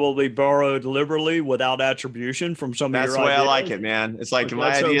 and probably borrowed liberally without attribution from some of your ideas. That's the way I like it, man. It's like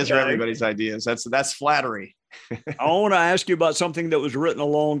my ideas are everybody's ideas. That's flattery. I want to ask you about something that was written a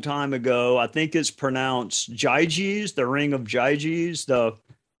long time ago. I think it's pronounced Gyges, the Ring of Gyges, the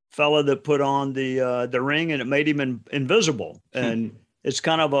fella that put on the ring and it made him invisible. And it's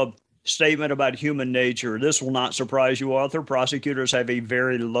kind of a statement about human nature. This will not surprise you, author. Prosecutors have a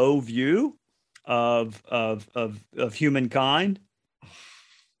very low view of humankind.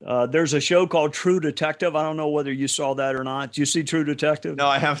 There's a show called True Detective. I don't know whether you saw that or not. Do you see True Detective? No,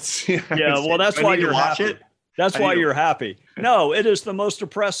 I haven't seen it. Yeah, well, that's why you're happy. That's why you're happy. No, it is the most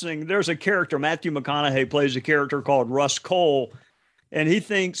depressing. There's a character, Matthew McConaughey plays a character called Russ Cole, and he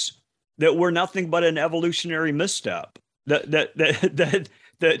thinks that we're nothing but an evolutionary misstep.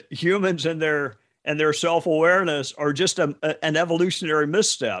 That humans and their self-awareness are just an evolutionary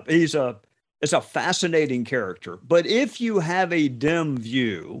misstep. It's a fascinating character. But if you have a dim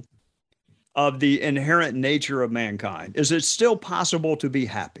view of the inherent nature of mankind, is it still possible to be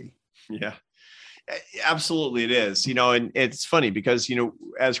happy? Yeah, absolutely it is. And it's funny because,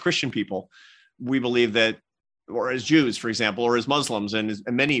 as Christian people, we believe that, or as Jews, for example, or as Muslims and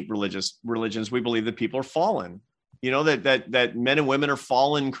many religions, we believe that people are fallen. That men and women are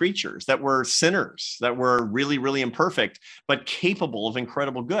fallen creatures, that we're sinners, that we're really, really imperfect, but capable of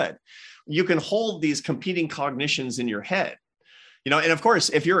incredible good. You can hold these competing cognitions in your head. And of course,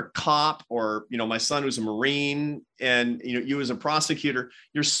 if you're a cop or, my son who's a Marine and, you as a prosecutor,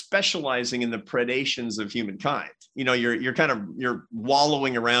 you're specializing in the predations of humankind. You're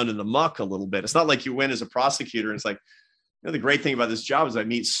wallowing around in the muck a little bit. It's not like you win as a prosecutor. And it's like, the great thing about this job is I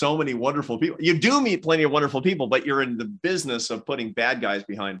meet so many wonderful people. You do meet plenty of wonderful people, but you're in the business of putting bad guys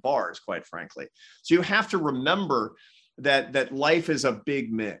behind bars, quite frankly. So you have to remember that life is a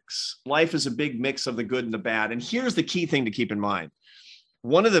big mix. Life is a big mix of the good and the bad. And here's the key thing to keep in mind.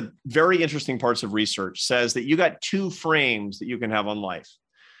 One of the very interesting parts of research says that you got two frames that you can have on life,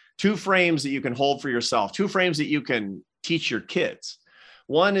 two frames that you can hold for yourself, two frames that you can teach your kids.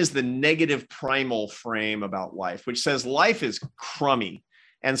 One is the negative primal frame about life, which says life is crummy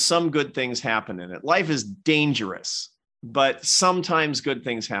and some good things happen in it. Life is dangerous, but sometimes good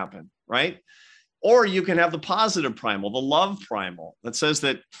things happen, right? Or you can have the positive primal, the love primal, that says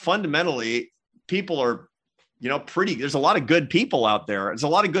that fundamentally people are, there's a lot of good people out there. There's a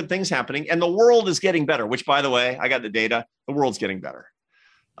lot of good things happening and the world is getting better, which, by the way, I got the data. The world's getting better.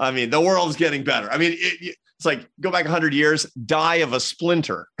 The world's getting better. It's like go back 100 years, die of a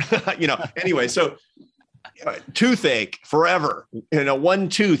splinter, anyway. So toothache forever, one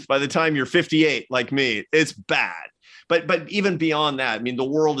tooth by the time you're 58, like me, it's bad. But even beyond that, the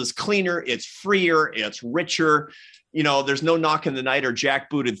world is cleaner, it's freer, it's richer. There's no knock in the night or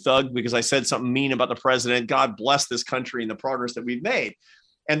jackbooted thug because I said something mean about the president. God bless this country and the progress that we've made.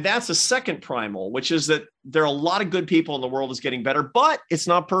 And that's a second primal, which is that there are a lot of good people and the world is getting better, but it's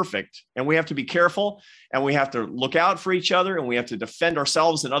not perfect. And we have to be careful and we have to look out for each other and we have to defend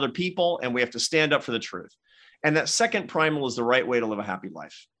ourselves and other people and we have to stand up for the truth. And that second primal is the right way to live a happy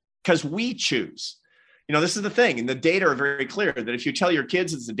life because we choose. This is the thing. And the data are very clear that if you tell your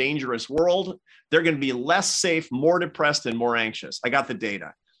kids it's a dangerous world, they're going to be less safe, more depressed, and more anxious. I got the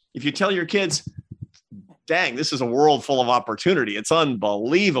data. If you tell your kids, dang, this is a world full of opportunity, it's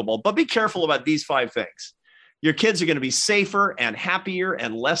unbelievable, but be careful about these 5 things. Your kids are going to be safer and happier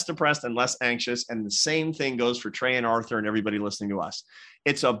and less depressed and less anxious. And the same thing goes for Trey and Arthur and everybody listening to us.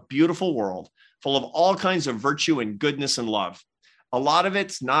 It's a beautiful world full of all kinds of virtue and goodness and love. A lot of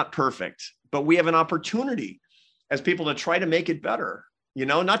it's not perfect, but we have an opportunity as people to try to make it better,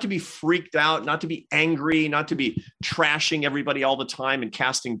 not to be freaked out, not to be angry, not to be trashing everybody all the time and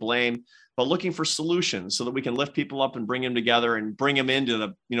casting blame, but looking for solutions so that we can lift people up and bring them together and bring them into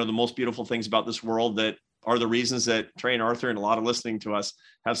the most beautiful things about this world that are the reasons that Trey and Arthur and a lot of listening to us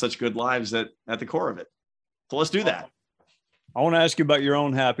have such good lives at the core of it. So let's do that. I want to ask you about your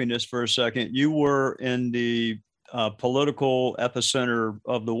own happiness for a second. You were in the political epicenter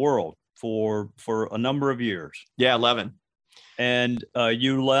of the world for a number of years. Yeah, 11. And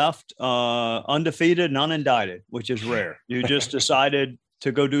you left undefeated and unindicted, which is rare. You just decided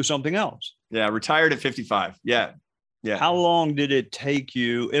to go do something else. Yeah, retired at 55. Yeah. How long did it take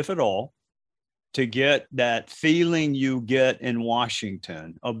you, if at all, to get that feeling you get in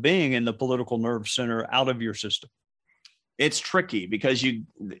Washington of being in the political nerve center out of your system? It's tricky because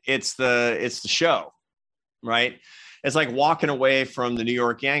it's the show, right? It's like walking away from the New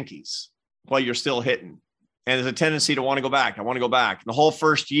York Yankees while you're still hitting. And there's a tendency to want to go back. I want to go back. And the whole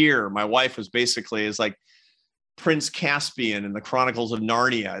first year, my wife was basically like Prince Caspian in the Chronicles of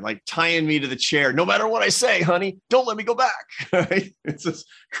Narnia, like tying me to the chair. No matter what I say, honey, don't let me go back. Right? It's this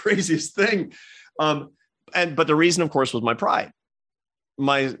craziest thing. But the reason, of course, was my pride.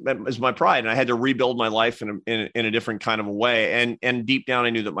 My pride, and I had to rebuild my life in a different kind of a way. And deep down,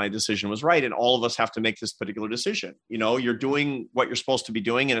 I knew that my decision was right. And all of us have to make this particular decision. You're doing what you're supposed to be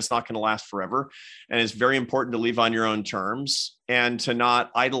doing, and it's not going to last forever. And it's very important to leave on your own terms and to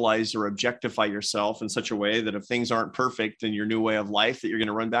not idolize or objectify yourself in such a way that if things aren't perfect in your new way of life, that you're going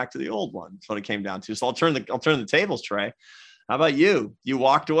to run back to the old one. That's what it came down to. So I'll turn the tables, Trey. How about you? You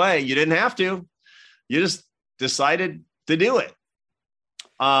walked away. You didn't have to. You just decided to do it.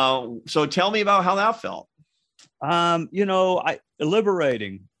 So tell me about how that felt.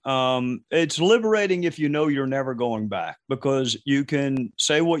 Liberating. It's liberating if you know you're never going back, because you can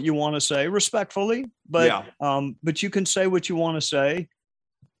say what you want to say respectfully, but you can say what you want to say.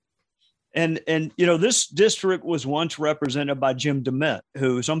 And this district was once represented by Jim DeMint,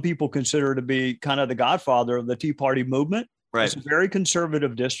 who some people consider to be kind of the godfather of the Tea Party movement. Right. It's a very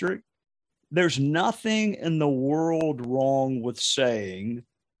conservative district. There's nothing in the world wrong with saying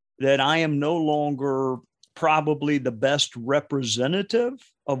that I am no longer probably the best representative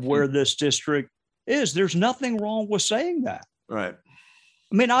of where this district is. There's nothing wrong with saying that. Right.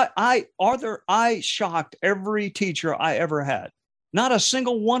 I mean, I shocked every teacher I ever had. Not a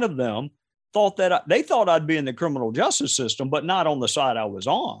single one of them thought that they thought I'd be in the criminal justice system, but not on the side I was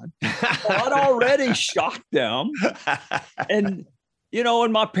on. So I'd already shocked them. And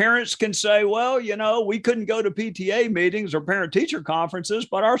my parents can say, well, we couldn't go to PTA meetings or parent teacher conferences,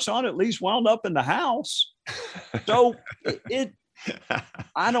 but our son at least wound up in the house. So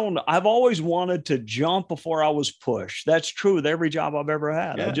I don't know. I've always wanted to jump before I was pushed. That's true with every job I've ever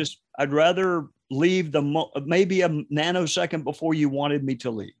had. Yeah. I'd rather leave maybe a nanosecond before you wanted me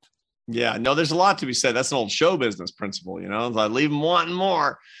to leave. Yeah, no, there's a lot to be said. That's an old show business principle, like leave them wanting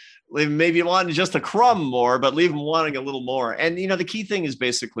more. Maybe wanting just a crumb more, but leave them wanting a little more. And, the key thing is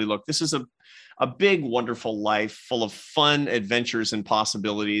basically, look, this is a big, wonderful life full of fun adventures and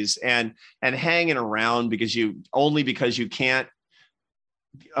possibilities, and hanging around because you can't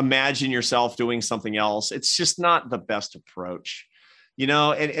imagine yourself doing something else. It's just not the best approach.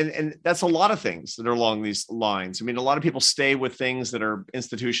 And that's a lot of things that are along these lines. I mean, a lot of people stay with things that are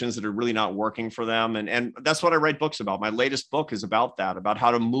institutions that are really not working for them. And that's what I write books about. My latest book is about that, about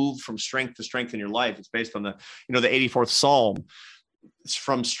how to move from strength to strength in your life. It's based on the 84th Psalm. It's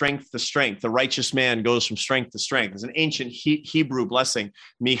from strength to strength. The righteous man goes from strength to strength. It's an ancient Hebrew blessing.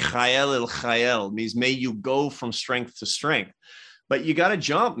 Michael el Chayel means may you go from strength to strength. But you got to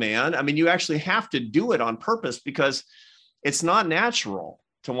jump, man. I mean, you actually have to do it on purpose because it's not natural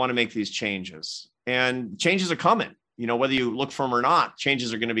to want to make these changes, and changes are coming, whether you look for them or not,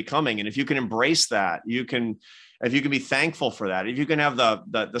 changes are going to be coming. And if you can embrace that, if you can be thankful for that, if you can have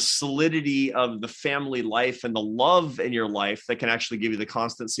the solidity of the family life and the love in your life that can actually give you the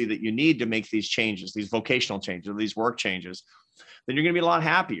constancy that you need to make these changes, these vocational changes, these work changes, then you're going to be a lot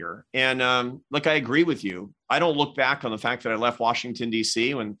happier. And I agree with you. I don't look back on the fact that I left Washington,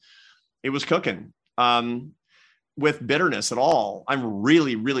 D.C. when it was cooking. with bitterness at all. I'm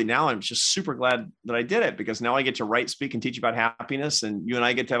really, really, now I'm just super glad that I did it, because now I get to write, speak, and teach about happiness. And you and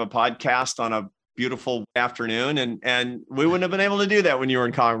I get to have a podcast on a beautiful afternoon. And we wouldn't have been able to do that when you were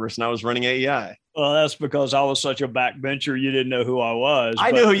in Congress and I was running AEI. Well, that's because I was such a backbencher. You didn't know who I was.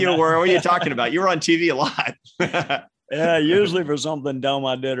 I knew who you were. What are you talking about? You were on TV a lot. Yeah, usually for something dumb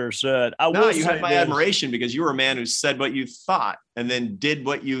I did or said. You had my admiration, because you were a man who said what you thought and then did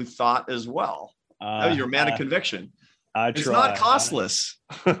what you thought as well. That was your man of conviction. It's not costless.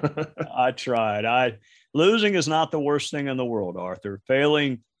 I tried. Losing is not the worst thing in the world, Arthur.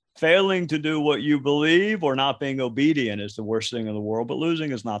 Failing to do what you believe or not being obedient is the worst thing in the world, but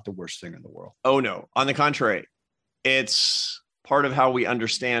losing is not the worst thing in the world. Oh, no. On the contrary, it's part of how we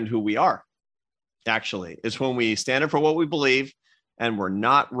understand who we are. Actually, it's when we stand up for what we believe and we're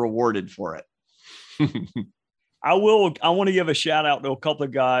not rewarded for it. I want to give a shout out to a couple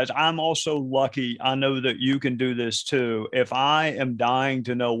of guys. I'm also lucky. I know that you can do this too. If I am dying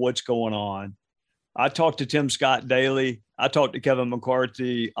to know what's going on, I talk to Tim Scott daily. I talk to Kevin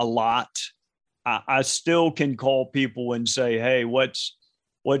McCarthy a lot. I still can call people and say, hey, what's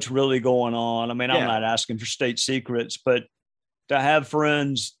really going on? I mean, I'm not asking for state secrets, but to have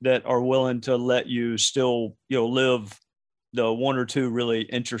friends that are willing to let you still, live the one or two really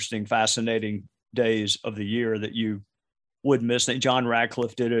interesting, fascinating days of the year that you would miss. John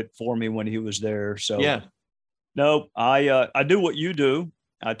Radcliffe did it for me when he was there. So no, I do what you do.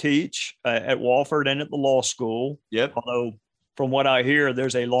 I teach at Wofford and at the law school. Yep. Although from what I hear,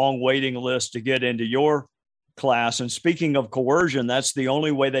 there's a long waiting list to get into your class. And speaking of coercion, that's the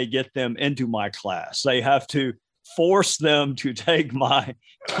only way they get them into my class. They have to force them to take my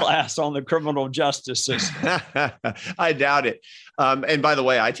class on the criminal justice system. I doubt it. And by the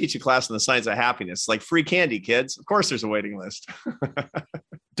way, I teach a class on the science of happiness, like free candy, kids. Of course, there's a waiting list.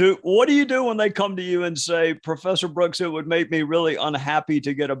 What do you do when they come to you and say, Professor Brooks, it would make me really unhappy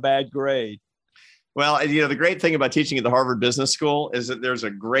to get a bad grade? Well, the great thing about teaching at the Harvard Business School is that there's a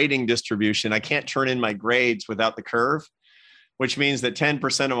grading distribution. I can't turn in my grades without the curve, which means that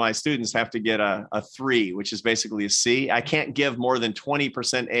 10% of my students have to get a 3, which is basically a C. I can't give more than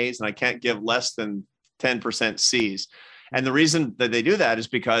 20% A's and I can't give less than 10% C's. And the reason that they do that is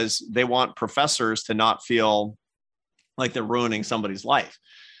because they want professors to not feel like they're ruining somebody's life.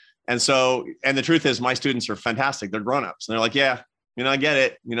 And the truth is my students are fantastic. They're grownups. And they're like, yeah, I get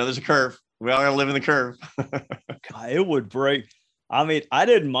it. There's a curve. We all got to live in the curve. God, it would break. I mean, I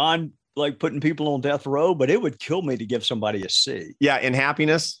didn't mind like putting people on death row, but it would kill me to give somebody a C. Yeah. In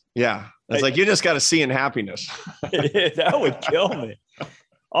happiness. Yeah. It's like, you just got a C in happiness. That would kill me.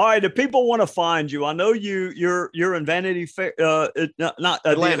 All right. If people want to find you, I know you're in Vanity Fair, not Atlantic.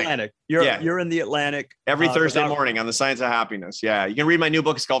 The Atlantic. You're in the Atlantic. Every Thursday morning on the Science of Happiness. Yeah. You can read my new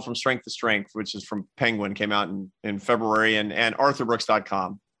book. It's called From Strength to Strength, which is from Penguin, came out in February, and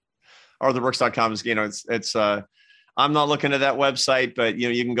arthurbrooks.com. arthurbrooks.com is, it's I'm not looking at that website, but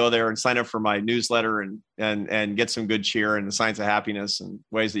you can go there and sign up for my newsletter and get some good cheer and the science of happiness and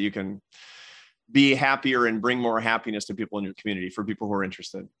ways that you can be happier and bring more happiness to people in your community for people who are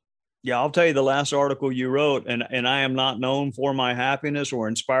interested. Yeah, I'll tell you the last article you wrote, and I am not known for my happiness or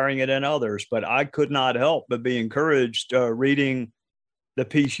inspiring it in others, but I could not help but be encouraged reading the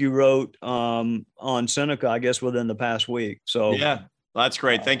piece you wrote on Seneca, I guess, within the past week. So yeah, that's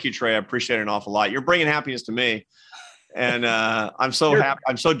great. Thank you, Trey. I appreciate it an awful lot. You're bringing happiness to me. And I'm so happy.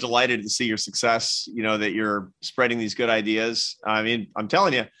 I'm so delighted to see your success, that you're spreading these good ideas. I mean, I'm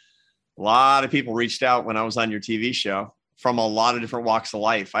telling you, a lot of people reached out when I was on your TV show from a lot of different walks of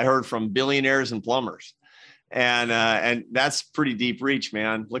life. I heard from billionaires and plumbers, and that's pretty deep reach,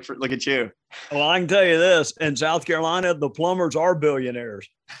 man. Look at you. Well, I can tell you this: in South Carolina, the plumbers are billionaires.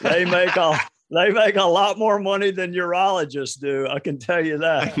 They make a lot more money than urologists do. I can tell you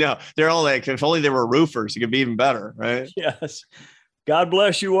that. No, they're only if only they were roofers, it could be even better, right? Yes. God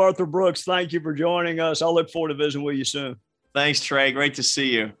bless you, Arthur Brooks. Thank you for joining us. I'll look forward to visiting with you soon. Thanks, Trey. Great to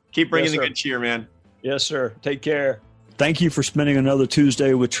see you. Keep bringing the good cheer, man. Yes, sir. Take care. Thank you for spending another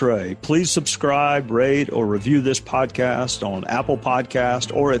Tuesday with Trey. Please subscribe, rate, or review this podcast on Apple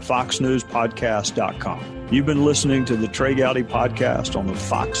Podcast or at foxnewspodcast.com. You've been listening to the Trey Gowdy Podcast on the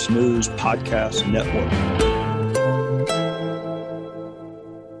Fox News Podcast Network.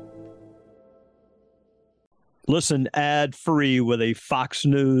 Listen ad-free with a Fox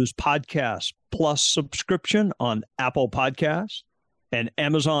News Podcast Plus subscription on Apple Podcasts. And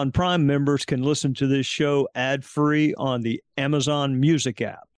Amazon Prime members can listen to this show ad-free on the Amazon Music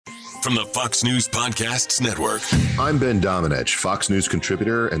app. from the Fox News Podcasts Network. I'm Ben Domenech, Fox News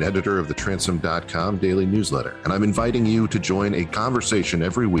contributor and editor of the Transom.com daily newsletter, and I'm inviting you to join a conversation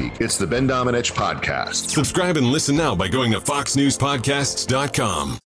every week. It's the Ben Domenech Podcast. Subscribe and listen now by going to foxnewspodcasts.com.